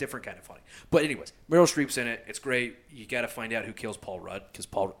 He's a different kind of funny. But anyways, Meryl Streep's in it. It's great. You got to find out who kills Paul Rudd, because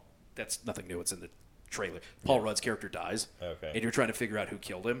that's nothing new. It's in the trailer. Paul Rudd's character dies. Okay. And you're trying to figure out who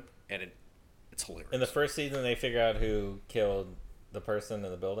killed him, and it's hilarious. In the first season, they figure out who killed the person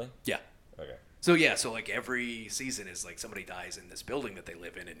in the building? Yeah. Okay. So every season is somebody dies in this building that they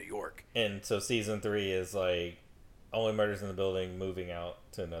live in New York. And so season 3 is only murders in the building, moving out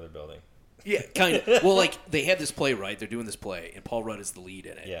to another building. Yeah, kind of. Well, they have this play, right? They're doing this play, and Paul Rudd is the lead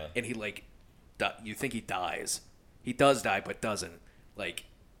in it. Yeah. And he you think he dies. He does die, but doesn't.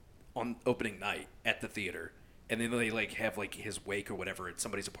 On opening night at the theater, and then they have his wake or whatever at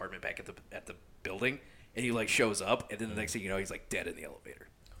somebody's apartment back at the building, and he shows up, and then the next thing you know, he's dead in the elevator.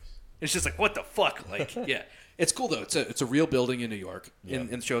 It's just what the fuck? Yeah. It's cool though. It's a real building in New York. In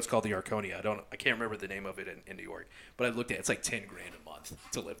the show, it's called the Arconia. I can't remember the name of it in New York, but I looked at it. It's $10,000 a month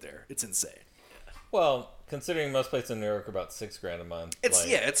to live there. It's insane. Yeah. Well, considering most places in New York are about $6,000 a month.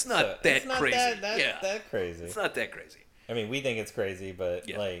 It's not that crazy. That crazy. It's not that crazy. I mean, we think it's crazy, but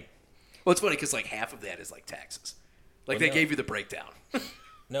well, it's funny because half of that is taxes. They gave you the breakdown.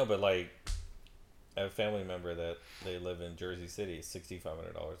 No, but I have a family member that they live in Jersey City, $6,500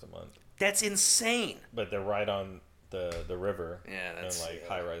 a month. That's insane. But they're right on the river. Yeah, that's and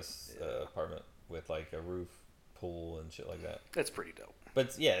high-rise apartment with a roof, pool, and shit like that. That's pretty dope.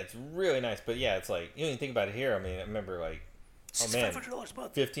 But yeah, it's really nice. But yeah, it's you think about it here. I mean, I remember oh man, $6,500 a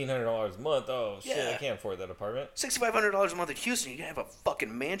month. $1,500 a month. Oh shit, I can't afford that apartment. $6,500 a month in Houston, you can have a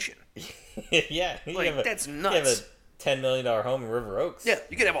fucking mansion. Yeah, that's nuts. You have a $10 million home in River Oaks. Yeah,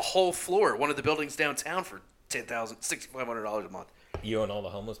 you could have a whole floor, one of the buildings downtown for $6,500 a month. You own all the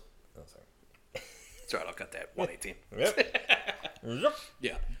homeless. Oh, sorry. It's all right, I'll cut that. 118. Yep.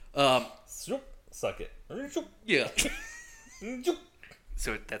 Yeah. Suck it. Yeah.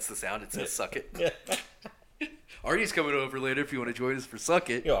 So that's the sound. It says "suck it." Yeah. Artie's coming over later if you want to join us for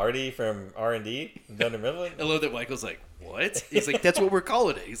 "Suck It." Artie from R&D, Dunder Mifflin. I love that Michael's what? He's that's what we're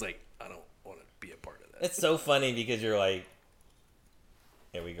calling it. He's I don't want to be a part of that. It's so funny because you're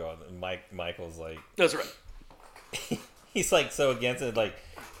here we go. Michael's that's right. He's so against it.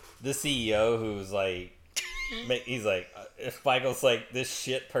 The CEO who's he's if Michael's this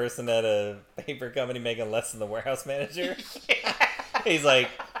shit person at a paper company making less than the warehouse manager. He's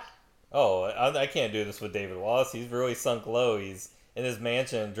oh, I can't do this with David Wallace. He's really sunk low. He's in his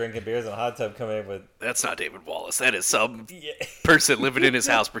mansion drinking beers in a hot tub coming in with... That's not David Wallace. That is some person living in his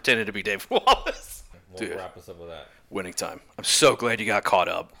house pretending to be David Wallace. We'll wrap us up with that. Winning Time. I'm so glad you got caught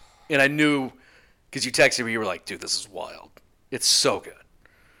up. And I knew, because you texted me, you were dude, this is wild. It's so good.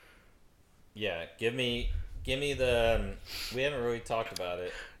 Yeah, give me the... we haven't really talked about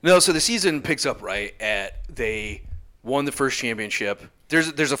it. No, so the season picks up right at they won the first championship.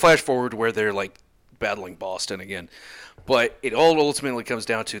 There's a flash forward where they're battling Boston again. But it all ultimately comes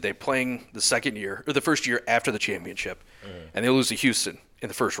down to they playing the second year, or the first year after the championship, and they lose to Houston in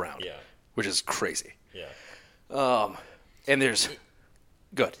the first round, which is crazy. Yeah. And there's...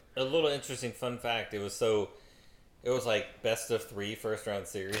 Good. A little interesting fun fact, it was best of 3 first-round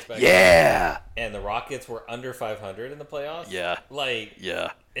series back then. And the Rockets were under 500 in the playoffs. Yeah.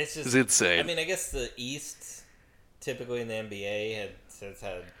 It's just... It's insane. I mean, I guess the East, typically in the NBA, has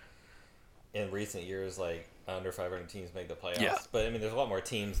had, in recent years, under 500 teams make the playoffs. Yeah. But, I mean, there's a lot more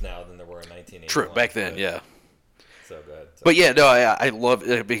teams now than there were in 1981. True, back then, So good. But, yeah, no, I love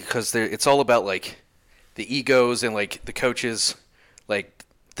it because it's all about, the egos and, the coaches,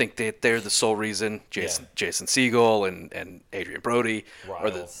 think that they're the sole reason. Jason Segel and Adrian Brody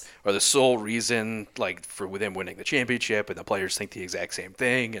are the sole reason, for them winning the championship, and the players think the exact same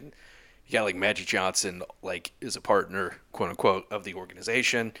thing. And you got Magic Johnson, is a partner, quote unquote, of the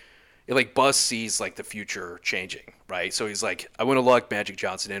organization. Buzz sees the future changing, right? So he's I want to lock Magic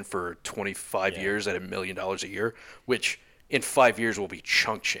Johnson in for 25 years at $1 million a year, which in 5 years will be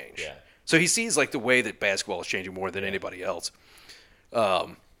chunk change. Yeah. So he sees the way that basketball is changing more than anybody else.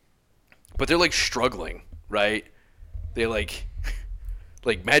 But they're struggling, right? They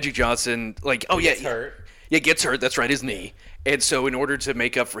Magic Johnson, gets hurt. Yeah, gets hurt. That's right, his knee. And so in order to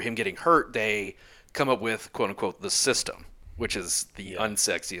make up for him getting hurt, they come up with, quote unquote, the system, which is the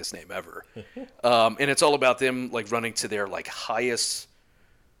unsexiest name ever. And it's all about them running to their highest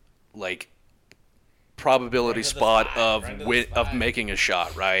probability spot of making a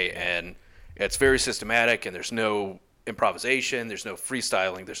shot, right? And it's very systematic, and there's no improvisation, there's no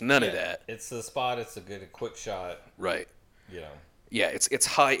freestyling, there's none of that. It's the spot. It's a quick shot, right? You know. Yeah, it's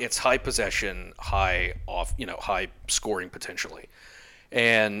high possession, high scoring potentially,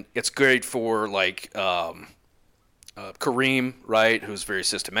 and it's great for like Kareem, right? Who's very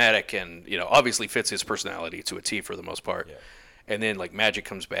systematic and obviously fits his personality to a T for the most part. Yeah. And then like Magic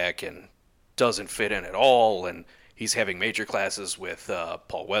comes back and doesn't fit in at all, and he's having major classes with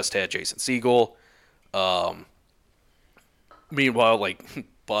Paul Westhead, Jason Segel. Meanwhile, like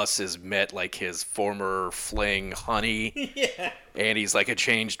Bus has met like his former fling, Honey, yeah, and he's like a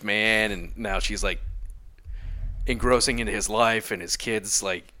changed man, and now she's like engrossing into his life, and his kids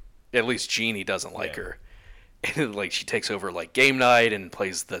like, at least Jeannie doesn't like her, and like she takes over like game night and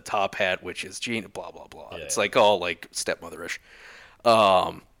plays the top hat, which is Jeannie, blah blah blah. It's like all like stepmotherish.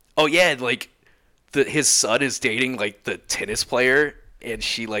 Oh yeah, like his son is dating like the tennis player, and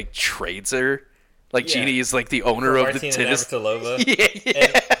she like trades her. Like Jeannie is like the owner of the tennis. Yeah.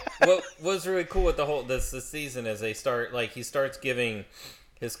 And what was really cool with the whole this season is he starts giving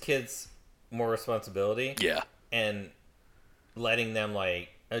his kids more responsibility. Yeah. And letting them like,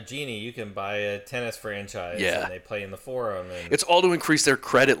 Jeannie, you can buy a tennis franchise. Yeah. And they play in the forum. And it's all to increase their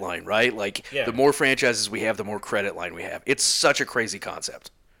credit line, right? Like the more franchises we have, the more credit line we have. It's such a crazy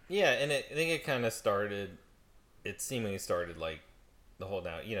concept. Yeah, and I think it kind of started. It seemingly started like the whole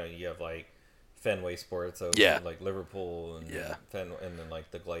now. You have like Fenway Sports, so like Liverpool and and then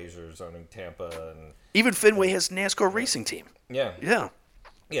like the Glazers owning Tampa, and even Fenway has NASCAR racing team. Yeah,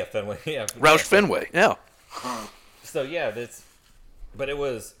 Fenway. Roush Fenway. Yeah. So but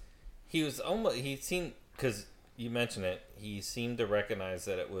he seemed, because you mentioned it, he seemed to recognize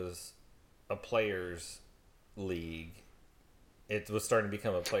that it was a players' league. It was starting to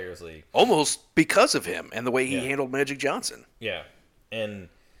become a players' league almost because of him and the way he handled Magic Johnson. Yeah, and.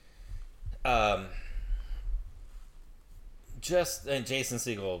 Jason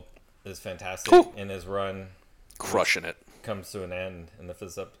Segel is fantastic in his run, crushing it. Comes to an end in the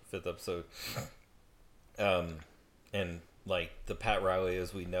fifth episode, and like the Pat Riley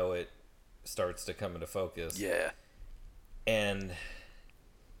as we know it starts to come into focus. Yeah, and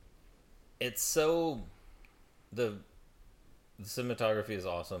it's so the cinematography is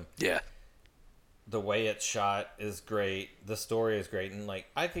awesome. Yeah. The way it's shot is great. The story is great. And, like,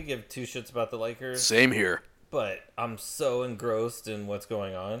 I could give two shits about the Lakers. Same here. But I'm so engrossed in what's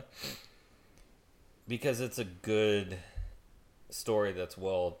going on. Because it's a good story that's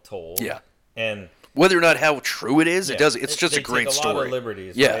well told. Yeah. And whether or not how true it is, it's just a great story. They take a lot of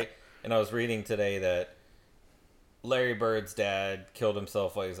liberties, right? And I was reading today that Larry Bird's dad killed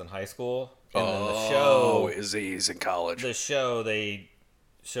himself while he was in high school. And then the show... he's in college. The show, they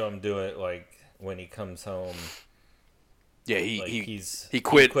show him do it, like... when he comes home, he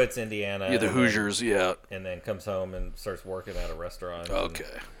quits Indiana. Yeah, the Hoosiers, and then comes home and starts working at a restaurant.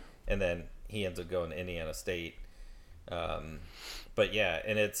 Okay, and then he ends up going to Indiana State. But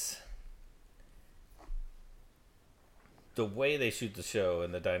and it's the way they shoot the show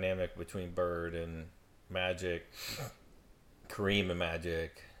and the dynamic between Bird and Magic, Kareem and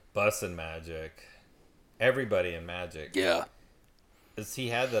Magic, Bus and Magic, everybody in Magic. Yeah. He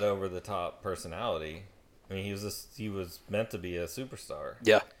had that over the top personality. I mean, he was meant to be a superstar.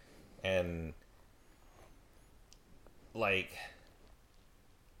 Yeah. And like,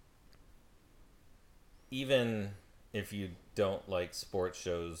 even if you don't like sports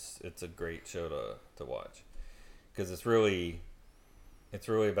shows, it's a great show to watch, because it's really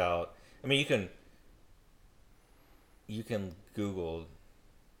about. I mean, you can Google.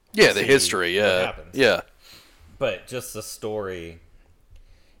 Yeah, the history. Yeah. What happens. Yeah. But just the story.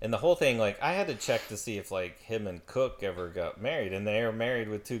 And the whole thing, like, I had to check to see if, like, him and Cook ever got married. And they were married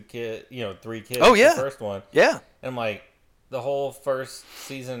with 3 kids. Oh, yeah. The first one. Yeah. And I'm like, the whole first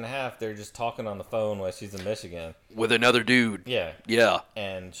season and a half, they're just talking on the phone while she's in Michigan. With another dude. Yeah. Yeah.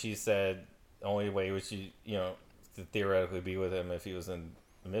 And she said the only way she, to theoretically be with him if he was in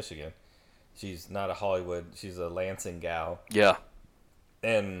Michigan. She's not a Hollywood. She's a Lansing gal. Yeah.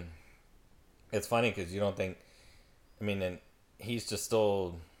 And it's funny because you don't think, and he's just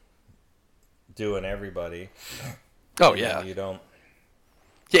still doing everybody. Oh, yeah. You don't.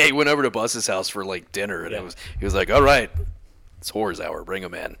 Yeah, he went over to Bus's house for like dinner, and he was like, "All right, it's Whores Hour, bring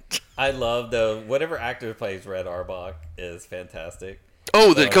him in." I love whatever actor who plays Red Auerbach is fantastic.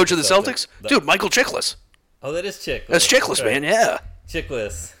 Oh, the coach of the Celtics, dude, Michael Chiklis. Oh, that is Chiklis. That's Chiklis, man. Yeah,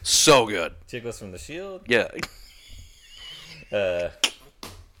 Chiklis. So good. Chiklis from The Shield. Yeah.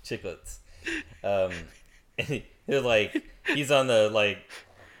 Chiclets. He's on the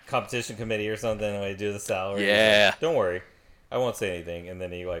competition committee or something, and they do the salary. Yeah. Like, don't worry, I won't say anything. And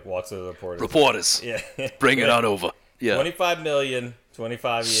then he like walks to the reporters. Yeah. Bring it on over. Yeah. 25 million,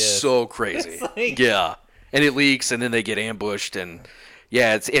 25 years. So crazy. Like... Yeah. And it leaks, and then they get ambushed, and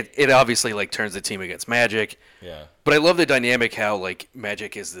yeah, it obviously like turns the team against Magic. Yeah. But I love the dynamic how like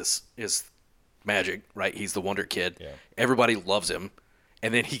Magic is Magic, right? He's the Wonder Kid. Yeah. Everybody loves him,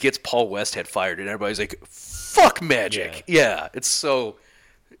 and then he gets Paul Westhead fired, and everybody's like, "Fuck Magic!" Yeah, it's so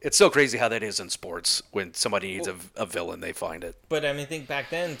crazy how that is in sports. When somebody needs a villain, they find it. But I mean, think back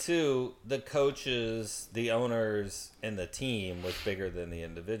then too. The coaches, the owners, and the team was bigger than the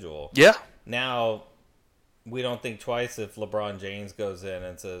individual. Yeah. Now, we don't think twice if LeBron James goes in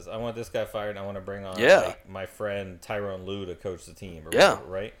and says, "I want this guy fired. And I want to bring on like, my friend Tyrone Lue to coach the team." Or whatever,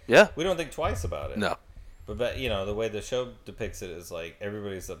 right? Yeah. We don't think twice about it. No. But you know, the way the show depicts it is like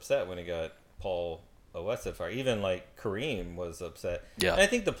everybody's upset when he got Paul Westhead fired. Even like Kareem was upset. Yeah. And I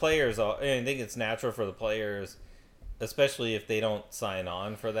think the players. I think it's natural for the players, especially if they don't sign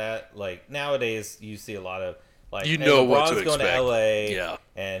on for that. Like nowadays, you see a lot of like, you know, what to LeBron's going expect. to LA, yeah,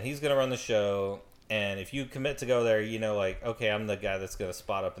 and he's going to run the show. And if you commit to go there, you know, like, okay, I'm the guy that's going to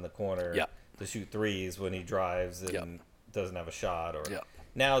spot up in the corner to shoot threes when he drives and doesn't have a shot. Or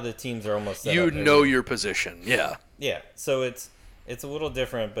now the teams are almost set up your position. Yeah, yeah. So it's a little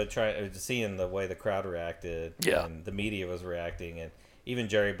different, but seeing the way the crowd reacted, and the media was reacting, and even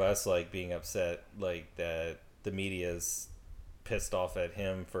Jerry Buss like being upset, like that the media's pissed off at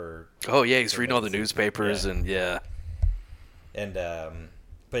him for. Oh yeah, he's reading all the newspapers and and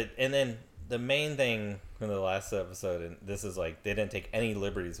then. The main thing from the last episode, and this is like they didn't take any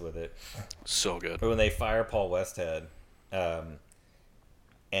liberties with it. So good. But when they fire Paul Westhead,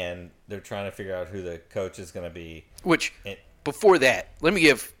 and they're trying to figure out who the coach is going to be. Which, before that, let me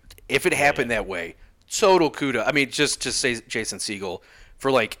give, if it happened that way, total kudos. I mean, just say Jason Segel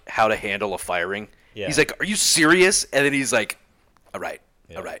for like how to handle a firing. Yeah. He's like, "Are you serious?" And then he's like, "All right,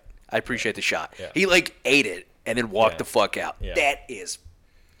 all right. I appreciate the shot." Yeah. He like ate it and then walked the fuck out. Yeah. That is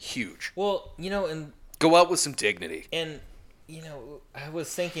huge. Well, you know, and go out with some dignity. And you know, I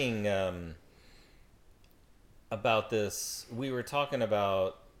was thinking about this. We were talking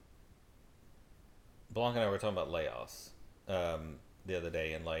about Blanc and I were talking about layoffs the other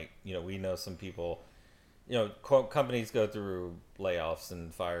day, and like, you know, we know some people. You know, companies go through layoffs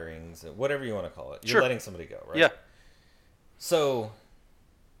and firings, whatever you want to call it. You're letting somebody go, right? Yeah. So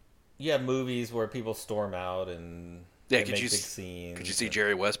you have movies where people storm out and. Yeah, make big scenes. Could you see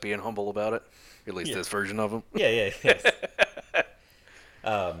Jerry West being humble about it? At least this version of him. Yes.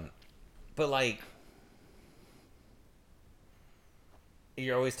 But like,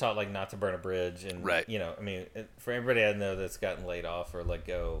 you're always taught like not to burn a bridge, and you know, I mean, for everybody I know that's gotten laid off or let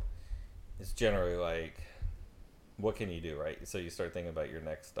go, it's generally like, what can you do, right? So you start thinking about your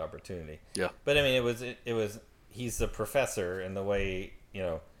next opportunity. Yeah. But I mean, it was he's a professor, and the way, you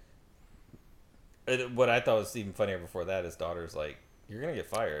know. What I thought was even funnier before that, his daughter's like, "You're gonna get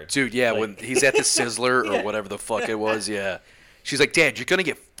fired, dude." Yeah, like, when he's at the Sizzler or whatever the fuck it was. Yeah, she's like, "Dad, you're gonna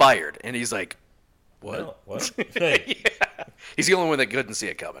get fired," and he's like, "What? No, what?" He's the only one that couldn't see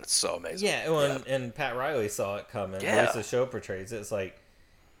it coming. It's so amazing. Yeah, well, and Pat Riley saw it coming. Yeah, the show portrays it. It's like,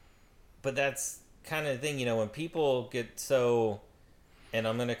 but that's kind of the thing, you know, when people get so, and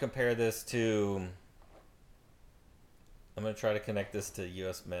I'm gonna compare this to. I'm going to try to connect this to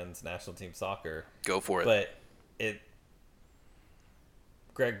U.S. men's national team soccer. Go for it. But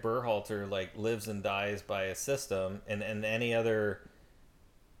Greg Berhalter like lives and dies by a system, and any other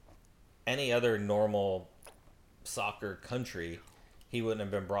normal soccer country, he wouldn't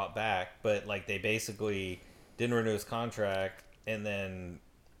have been brought back. But like they basically didn't renew his contract, and then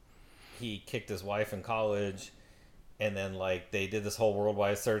he kicked his wife in college. And then like they did this whole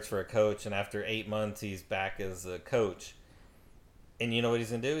worldwide search for a coach, and after 8 months, he's back as a coach. And you know what he's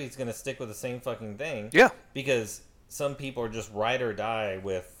going to do? He's going to stick with the same fucking thing. Yeah. Because some people are just ride or die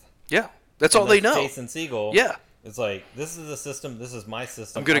with... Yeah. That's all they know. Jason Segel. Yeah. It's like, this is the system. This is my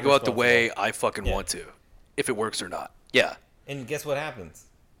system. I'm going to go out the way I fucking want to. If it works or not. Yeah. And guess what happens?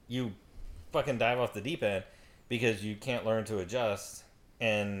 You fucking dive off the deep end because you can't learn to adjust.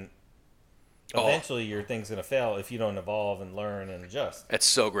 And eventually your thing's going to fail if you don't evolve and learn and adjust. That's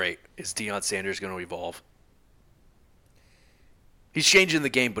so great. Is Deion Sanders going to evolve? He's changing the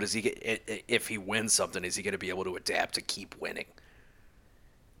game, but if he wins something, is he going to be able to adapt to keep winning?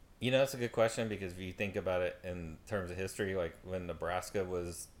 You know, that's a good question, because if you think about it in terms of history, like when Nebraska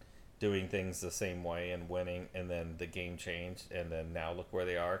was doing things the same way and winning, and then the game changed, and then now look where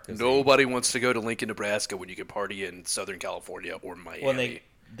they are. Nobody wants to go to Lincoln, Nebraska when you can party in Southern California or Miami. Well,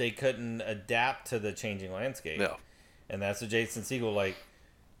 they couldn't adapt to the changing landscape. No. And that's what Jason Segel, like,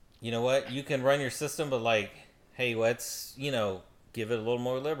 you know what, you can run your system, but like, hey, let's give it a little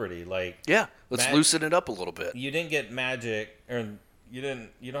more liberty. Like, yeah, let's loosen it up a little bit. You didn't get Magic, or you don't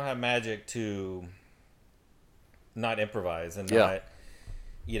have Magic to not improvise and not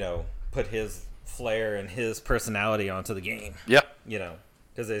put his flair and his personality onto the game. Yeah,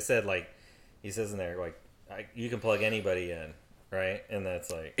 because they said, like, he says in there, like, you can plug anybody in, right? And that's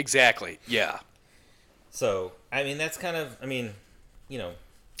like exactly, yeah. So I mean, that's kind of,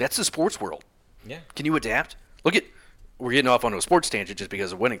 that's the sports world. Yeah. Can you adapt? We're getting off onto a sports tangent just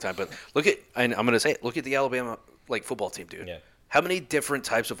because of winning time, but and I'm going to say it, look at the Alabama football team, dude. Yeah. How many different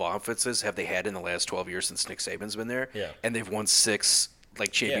types of offenses have they had in the last 12 years since Nick Saban's been there? Yeah. And they've won 6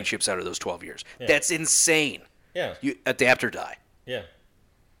 championships out of those 12 years. Yeah. That's insane. Yeah. You adapt or die. Yeah.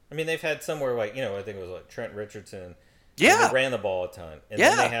 I mean, they've had somewhere like, I think it was like Trent Richardson. Yeah. They ran the ball a ton. And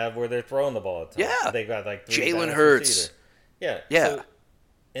then they have where they're throwing the ball a ton. Yeah. They got like 3 Jalen Hurts. Yeah. Yeah. So,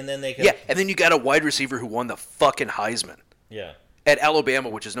 and then they can. Yeah. And then you got a wide receiver who won the fucking Heisman. Yeah. At Alabama,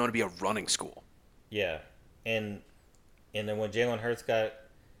 which is known to be a running school. Yeah. And then when Jalen Hurts got,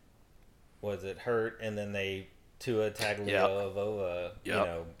 hurt, and then Tua Tagovailoa,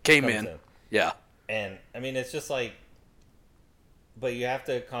 came in. Yeah. And, I mean, it's just like, but you have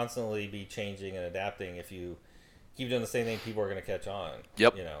to constantly be changing and adapting. If you keep doing the same thing, people are going to catch on.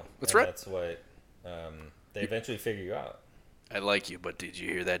 Yep. That's right. That's what they eventually figure you out. I like you, but did you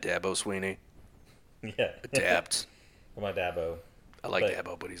hear that, Dabo Sweeney? Yeah. Adapt. Come on, Dabo. I like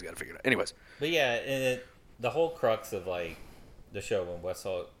Dabo, but he's got to figure it out. Anyways. But yeah, and the whole crux of like the show when when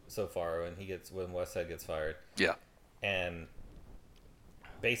Westhead gets fired. Yeah. And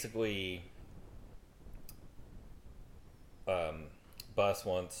basically, Bus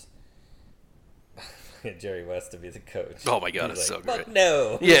wants Jerry West to be the coach. Oh my God, He's it's like, so great. Fuck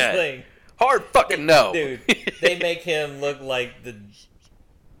no. Yeah. Like, hard fucking no. Dude, they make him look like the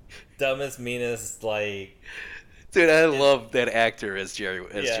dumbest, meanest, like... Dude, I love that actor as Jerry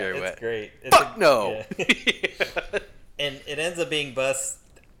West. It's great. Fuck no. Yeah. And it ends up being Bus.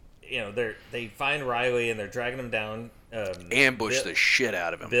 They find Riley and they're dragging him down. Ambush the shit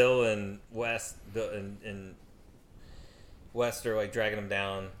out of him. Bill and West and West are like dragging him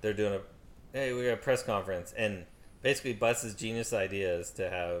down. They're doing we got a press conference, and basically Bus's genius idea is to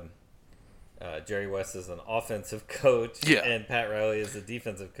have Jerry West as an offensive coach, and Pat Riley as a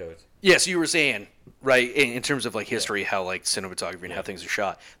defensive coach. Yes, you were saying, right, in terms of like history, how like cinematography and how things are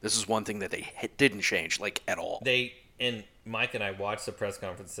shot. This is one thing that they didn't change like at all. And Mike and I watched the press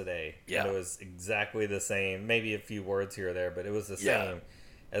conference today, and it was exactly the same. Maybe a few words here or there, but it was the same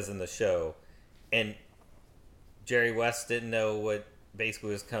as in the show. And Jerry West didn't know what basically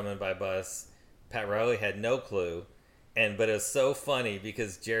was coming by Bus. Pat Riley had no clue, but it was so funny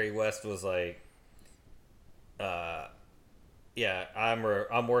because Jerry West was like, I'm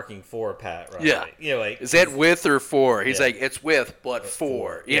working for Pat Riley. Yeah, like, is that with or for? He's like, it's with, but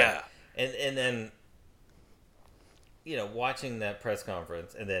for. Yeah. And then, watching that press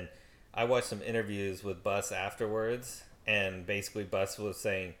conference, and then I watched some interviews with Bus afterwards, and basically Bus was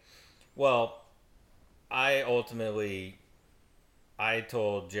saying, well, I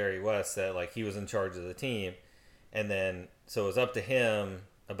told Jerry West that like he was in charge of the team, and then so it was up to him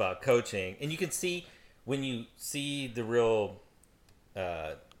about coaching. And you can see when you see the real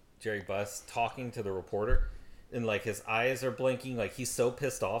Jerry Bus talking to the reporter, and like his eyes are blinking, like he's so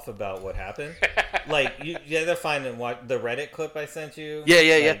pissed off about what happened. Like you gotta find and watch the Reddit clip I sent you.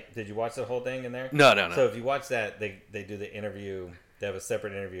 Yeah. Did you watch the whole thing in there? No. So if you watch that, they do the interview. They have a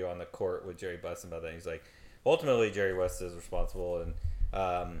separate interview on the court with Jerry Bus about that. He's like, ultimately Jerry West is responsible, and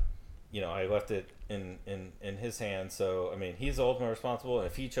I left it in his hands. So I mean, he's ultimately responsible, and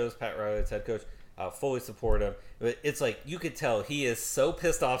if he chose Pat Riley as head coach, I'll fully support him. But it's like you could tell he is so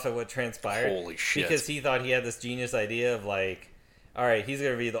pissed off at what transpired. Holy shit! Because he thought he had this genius idea of like, all right, he's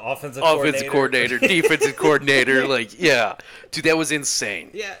going to be the offensive coordinator, defensive coordinator. Like, yeah, dude, that was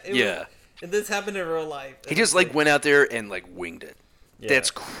insane. Yeah. And this happened in real life. He just like went out there and like winged it. Yeah.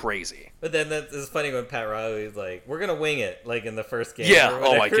 That's crazy. But then it's funny when Pat Riley's like, we're going to wing it, like in the first game. Yeah.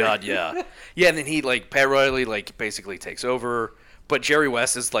 Oh my God. Yeah. Yeah. And then Pat Riley like basically takes over. But Jerry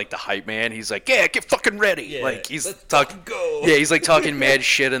West is like the hype man. He's like, yeah, get fucking ready. Yeah, like he's talking go. Yeah, he's like talking mad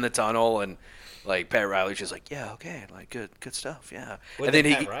shit in the tunnel, and like Pat Riley's just like, yeah, okay, like good stuff, yeah. And then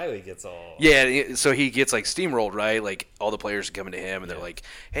Pat Riley gets all so he gets like steamrolled, right? Like all the players are coming to him, and they're like,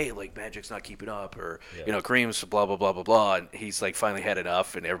 hey, like Magic's not keeping up, or Kareem's blah blah blah blah blah, and he's like finally had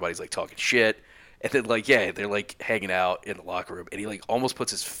enough, and everybody's like talking shit, and then like they're like hanging out in the locker room, and he like almost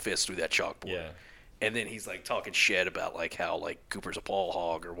puts his fist through that chalkboard. Yeah. And then he's like talking shit about like how like Cooper's a ball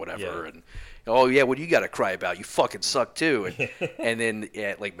hog or whatever, and oh yeah, what do you got to cry about? You fucking suck too. And then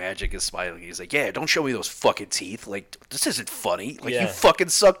like Magic is smiling. He's like, yeah, don't show me those fucking teeth. Like this isn't funny. Like you fucking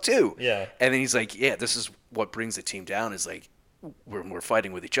suck too. Yeah. And then he's like, yeah, this is what brings the team down. Is like we're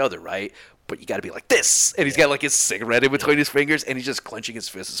fighting with each other, right? But you got to be like this. And he's got like his cigarette in between his fingers, and he's just clenching his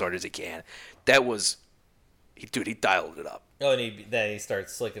fist as hard as he can. That was, dude, he dialed it up. Oh, and then he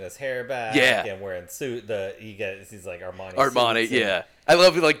starts slicking his hair back. Yeah. And wearing suit. He's like Armani, yeah. I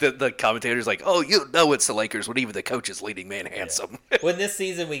love like the commentators like, oh, you know it's the Lakers when even the coach is leading man handsome. When this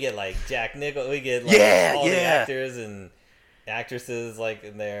season we get like Jack Nicholson, we get like all the actors and actresses like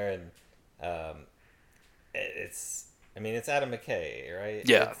in there, and it's Adam McKay, right?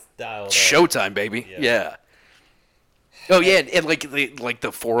 Yeah. It's dialed up. Showtime, baby. Yeah. Oh yeah, and like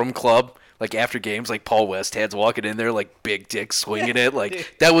the Forum Club. Like, after games, like, Paul Westhead's walking in there, like, big dick swinging it. Like, dude,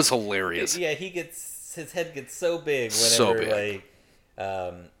 that was hilarious. Yeah, his head gets so big whenever,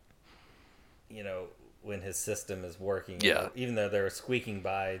 when his system is working. Yeah. Even though they're squeaking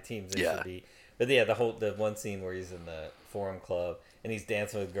by teams they should be. But, yeah, the one scene where he's in the Forum Club, and he's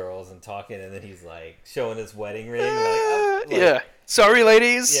dancing with girls and talking, and then he's, like, showing his wedding ring. Sorry,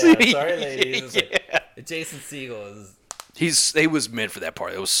 ladies. Yeah, sorry, ladies. Like, Jason Segel is... He was meant for that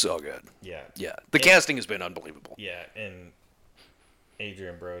part. It was so good. Yeah. Yeah. The casting has been unbelievable. Yeah, and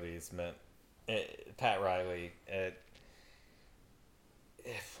Adrian Brody's meant Pat Riley.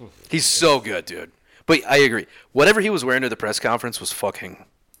 He's so good, dude. But I agree. Whatever he was wearing at the press conference was fucking...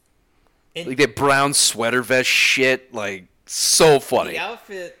 like that brown sweater vest shit, like, so funny. The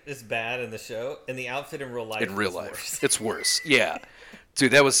outfit is bad in the show, and the outfit in real life is worse. It's worse. Yeah.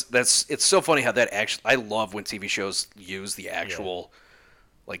 Dude, it's so funny how that actually, I love when TV shows use the actual,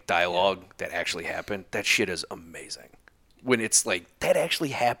 like, dialogue that actually happened. That shit is amazing. When it's like, that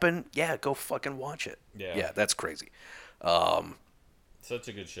actually happened? Yeah, go fucking watch it. Yeah, that's crazy. Such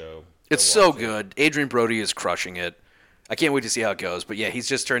a good show. It's so good. Adrian Brody is crushing it. I can't wait to see how it goes. But yeah, he's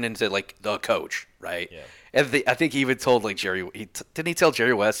just turned into, like, the coach, right? Yeah. And I think he even told, like, didn't he tell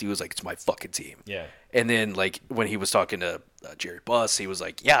Jerry West? He was like, it's my fucking team. Yeah. And then, like, when he was talking to Jerry Buss, he was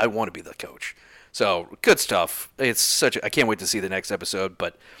like, yeah, I want to be the coach. So, good stuff. It's I can't wait to see the next episode.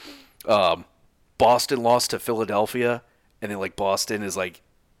 But Boston lost to Philadelphia. And then, like, Boston is, like,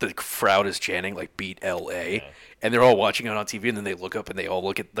 the crowd is chanting, like, beat L.A. Yeah. And they're all watching it on TV. And then they look up and they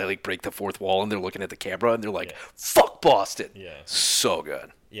like, break the fourth wall. And they're looking at the camera. And they're like, fuck Boston. Yeah. So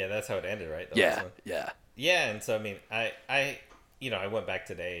good. Yeah, that's how it ended, right? Yeah. Yeah, and so, I mean, I went back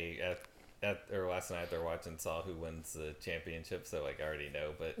today or last night after watching, saw who wins the championship, so, like, I already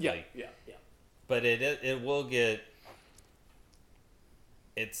know, but, but it will get,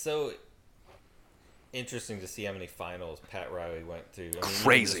 it's so interesting to see how many finals Pat Riley went to. I mean,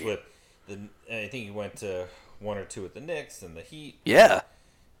 crazy. I think he went to one or two with the Knicks and the Heat. Yeah.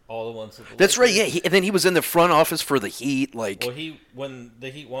 All the ones with the That's Lakers. right, yeah. And then he was in the front office for the Heat. Like, well, when the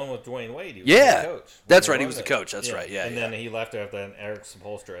Heat won with Dwayne Wade, he was the coach. That's right, he was the coach. That's right, yeah. And then he left after that, and Eric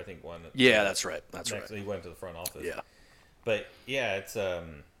Spoelstra, I think, won it. Yeah, that's right. He went to the front office. Yeah. But, yeah, it's...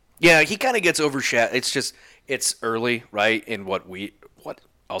 Yeah, he kind of gets overshadowed. It's just, it's early, right, in what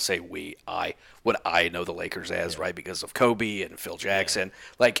I know the Lakers as, right, because of Kobe and Phil Jackson.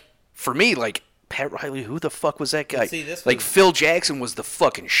 Yeah. Like, for me, like, Pat Riley, who the fuck was that guy? See, Phil Jackson was the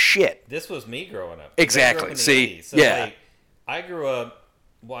fucking shit. This was me growing up. Exactly. See, so, like, I grew up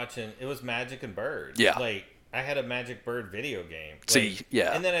watching, it was Magic and Bird. Yeah. Like, I had a Magic Bird video game. Like, see,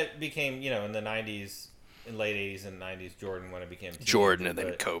 yeah. And then it became, in the 90s, in late 80s and 90s, Jordan when it became Jordan and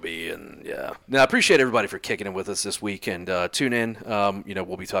then Kobe. And, yeah. Now, I appreciate everybody for kicking it with us this week. And tune in.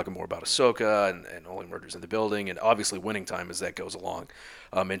 We'll be talking more about Ahsoka and Only Murders in the Building. And obviously Winning Time as that goes along.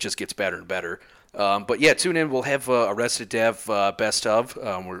 It just gets better and better. But yeah, tune in. We'll have Arrested Dev best of.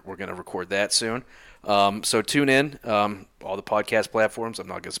 We're going to record that soon. So tune in. All the podcast platforms. I'm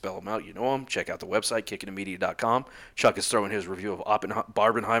not going to spell them out. You know them. Check out the website, kickingitmedia.com. Chuck is throwing his review of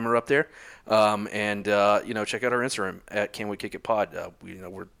Barbenheimer up there. And check out our Instagram at Can We Kick It Pod.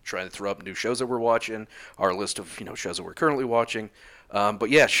 We're trying to throw up new shows that we're watching, our list of shows that we're currently watching. But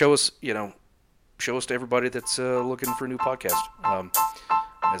yeah, show us to everybody that's looking for a new podcast.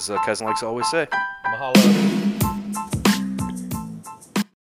 As Cousin likes to always say. Mahalo.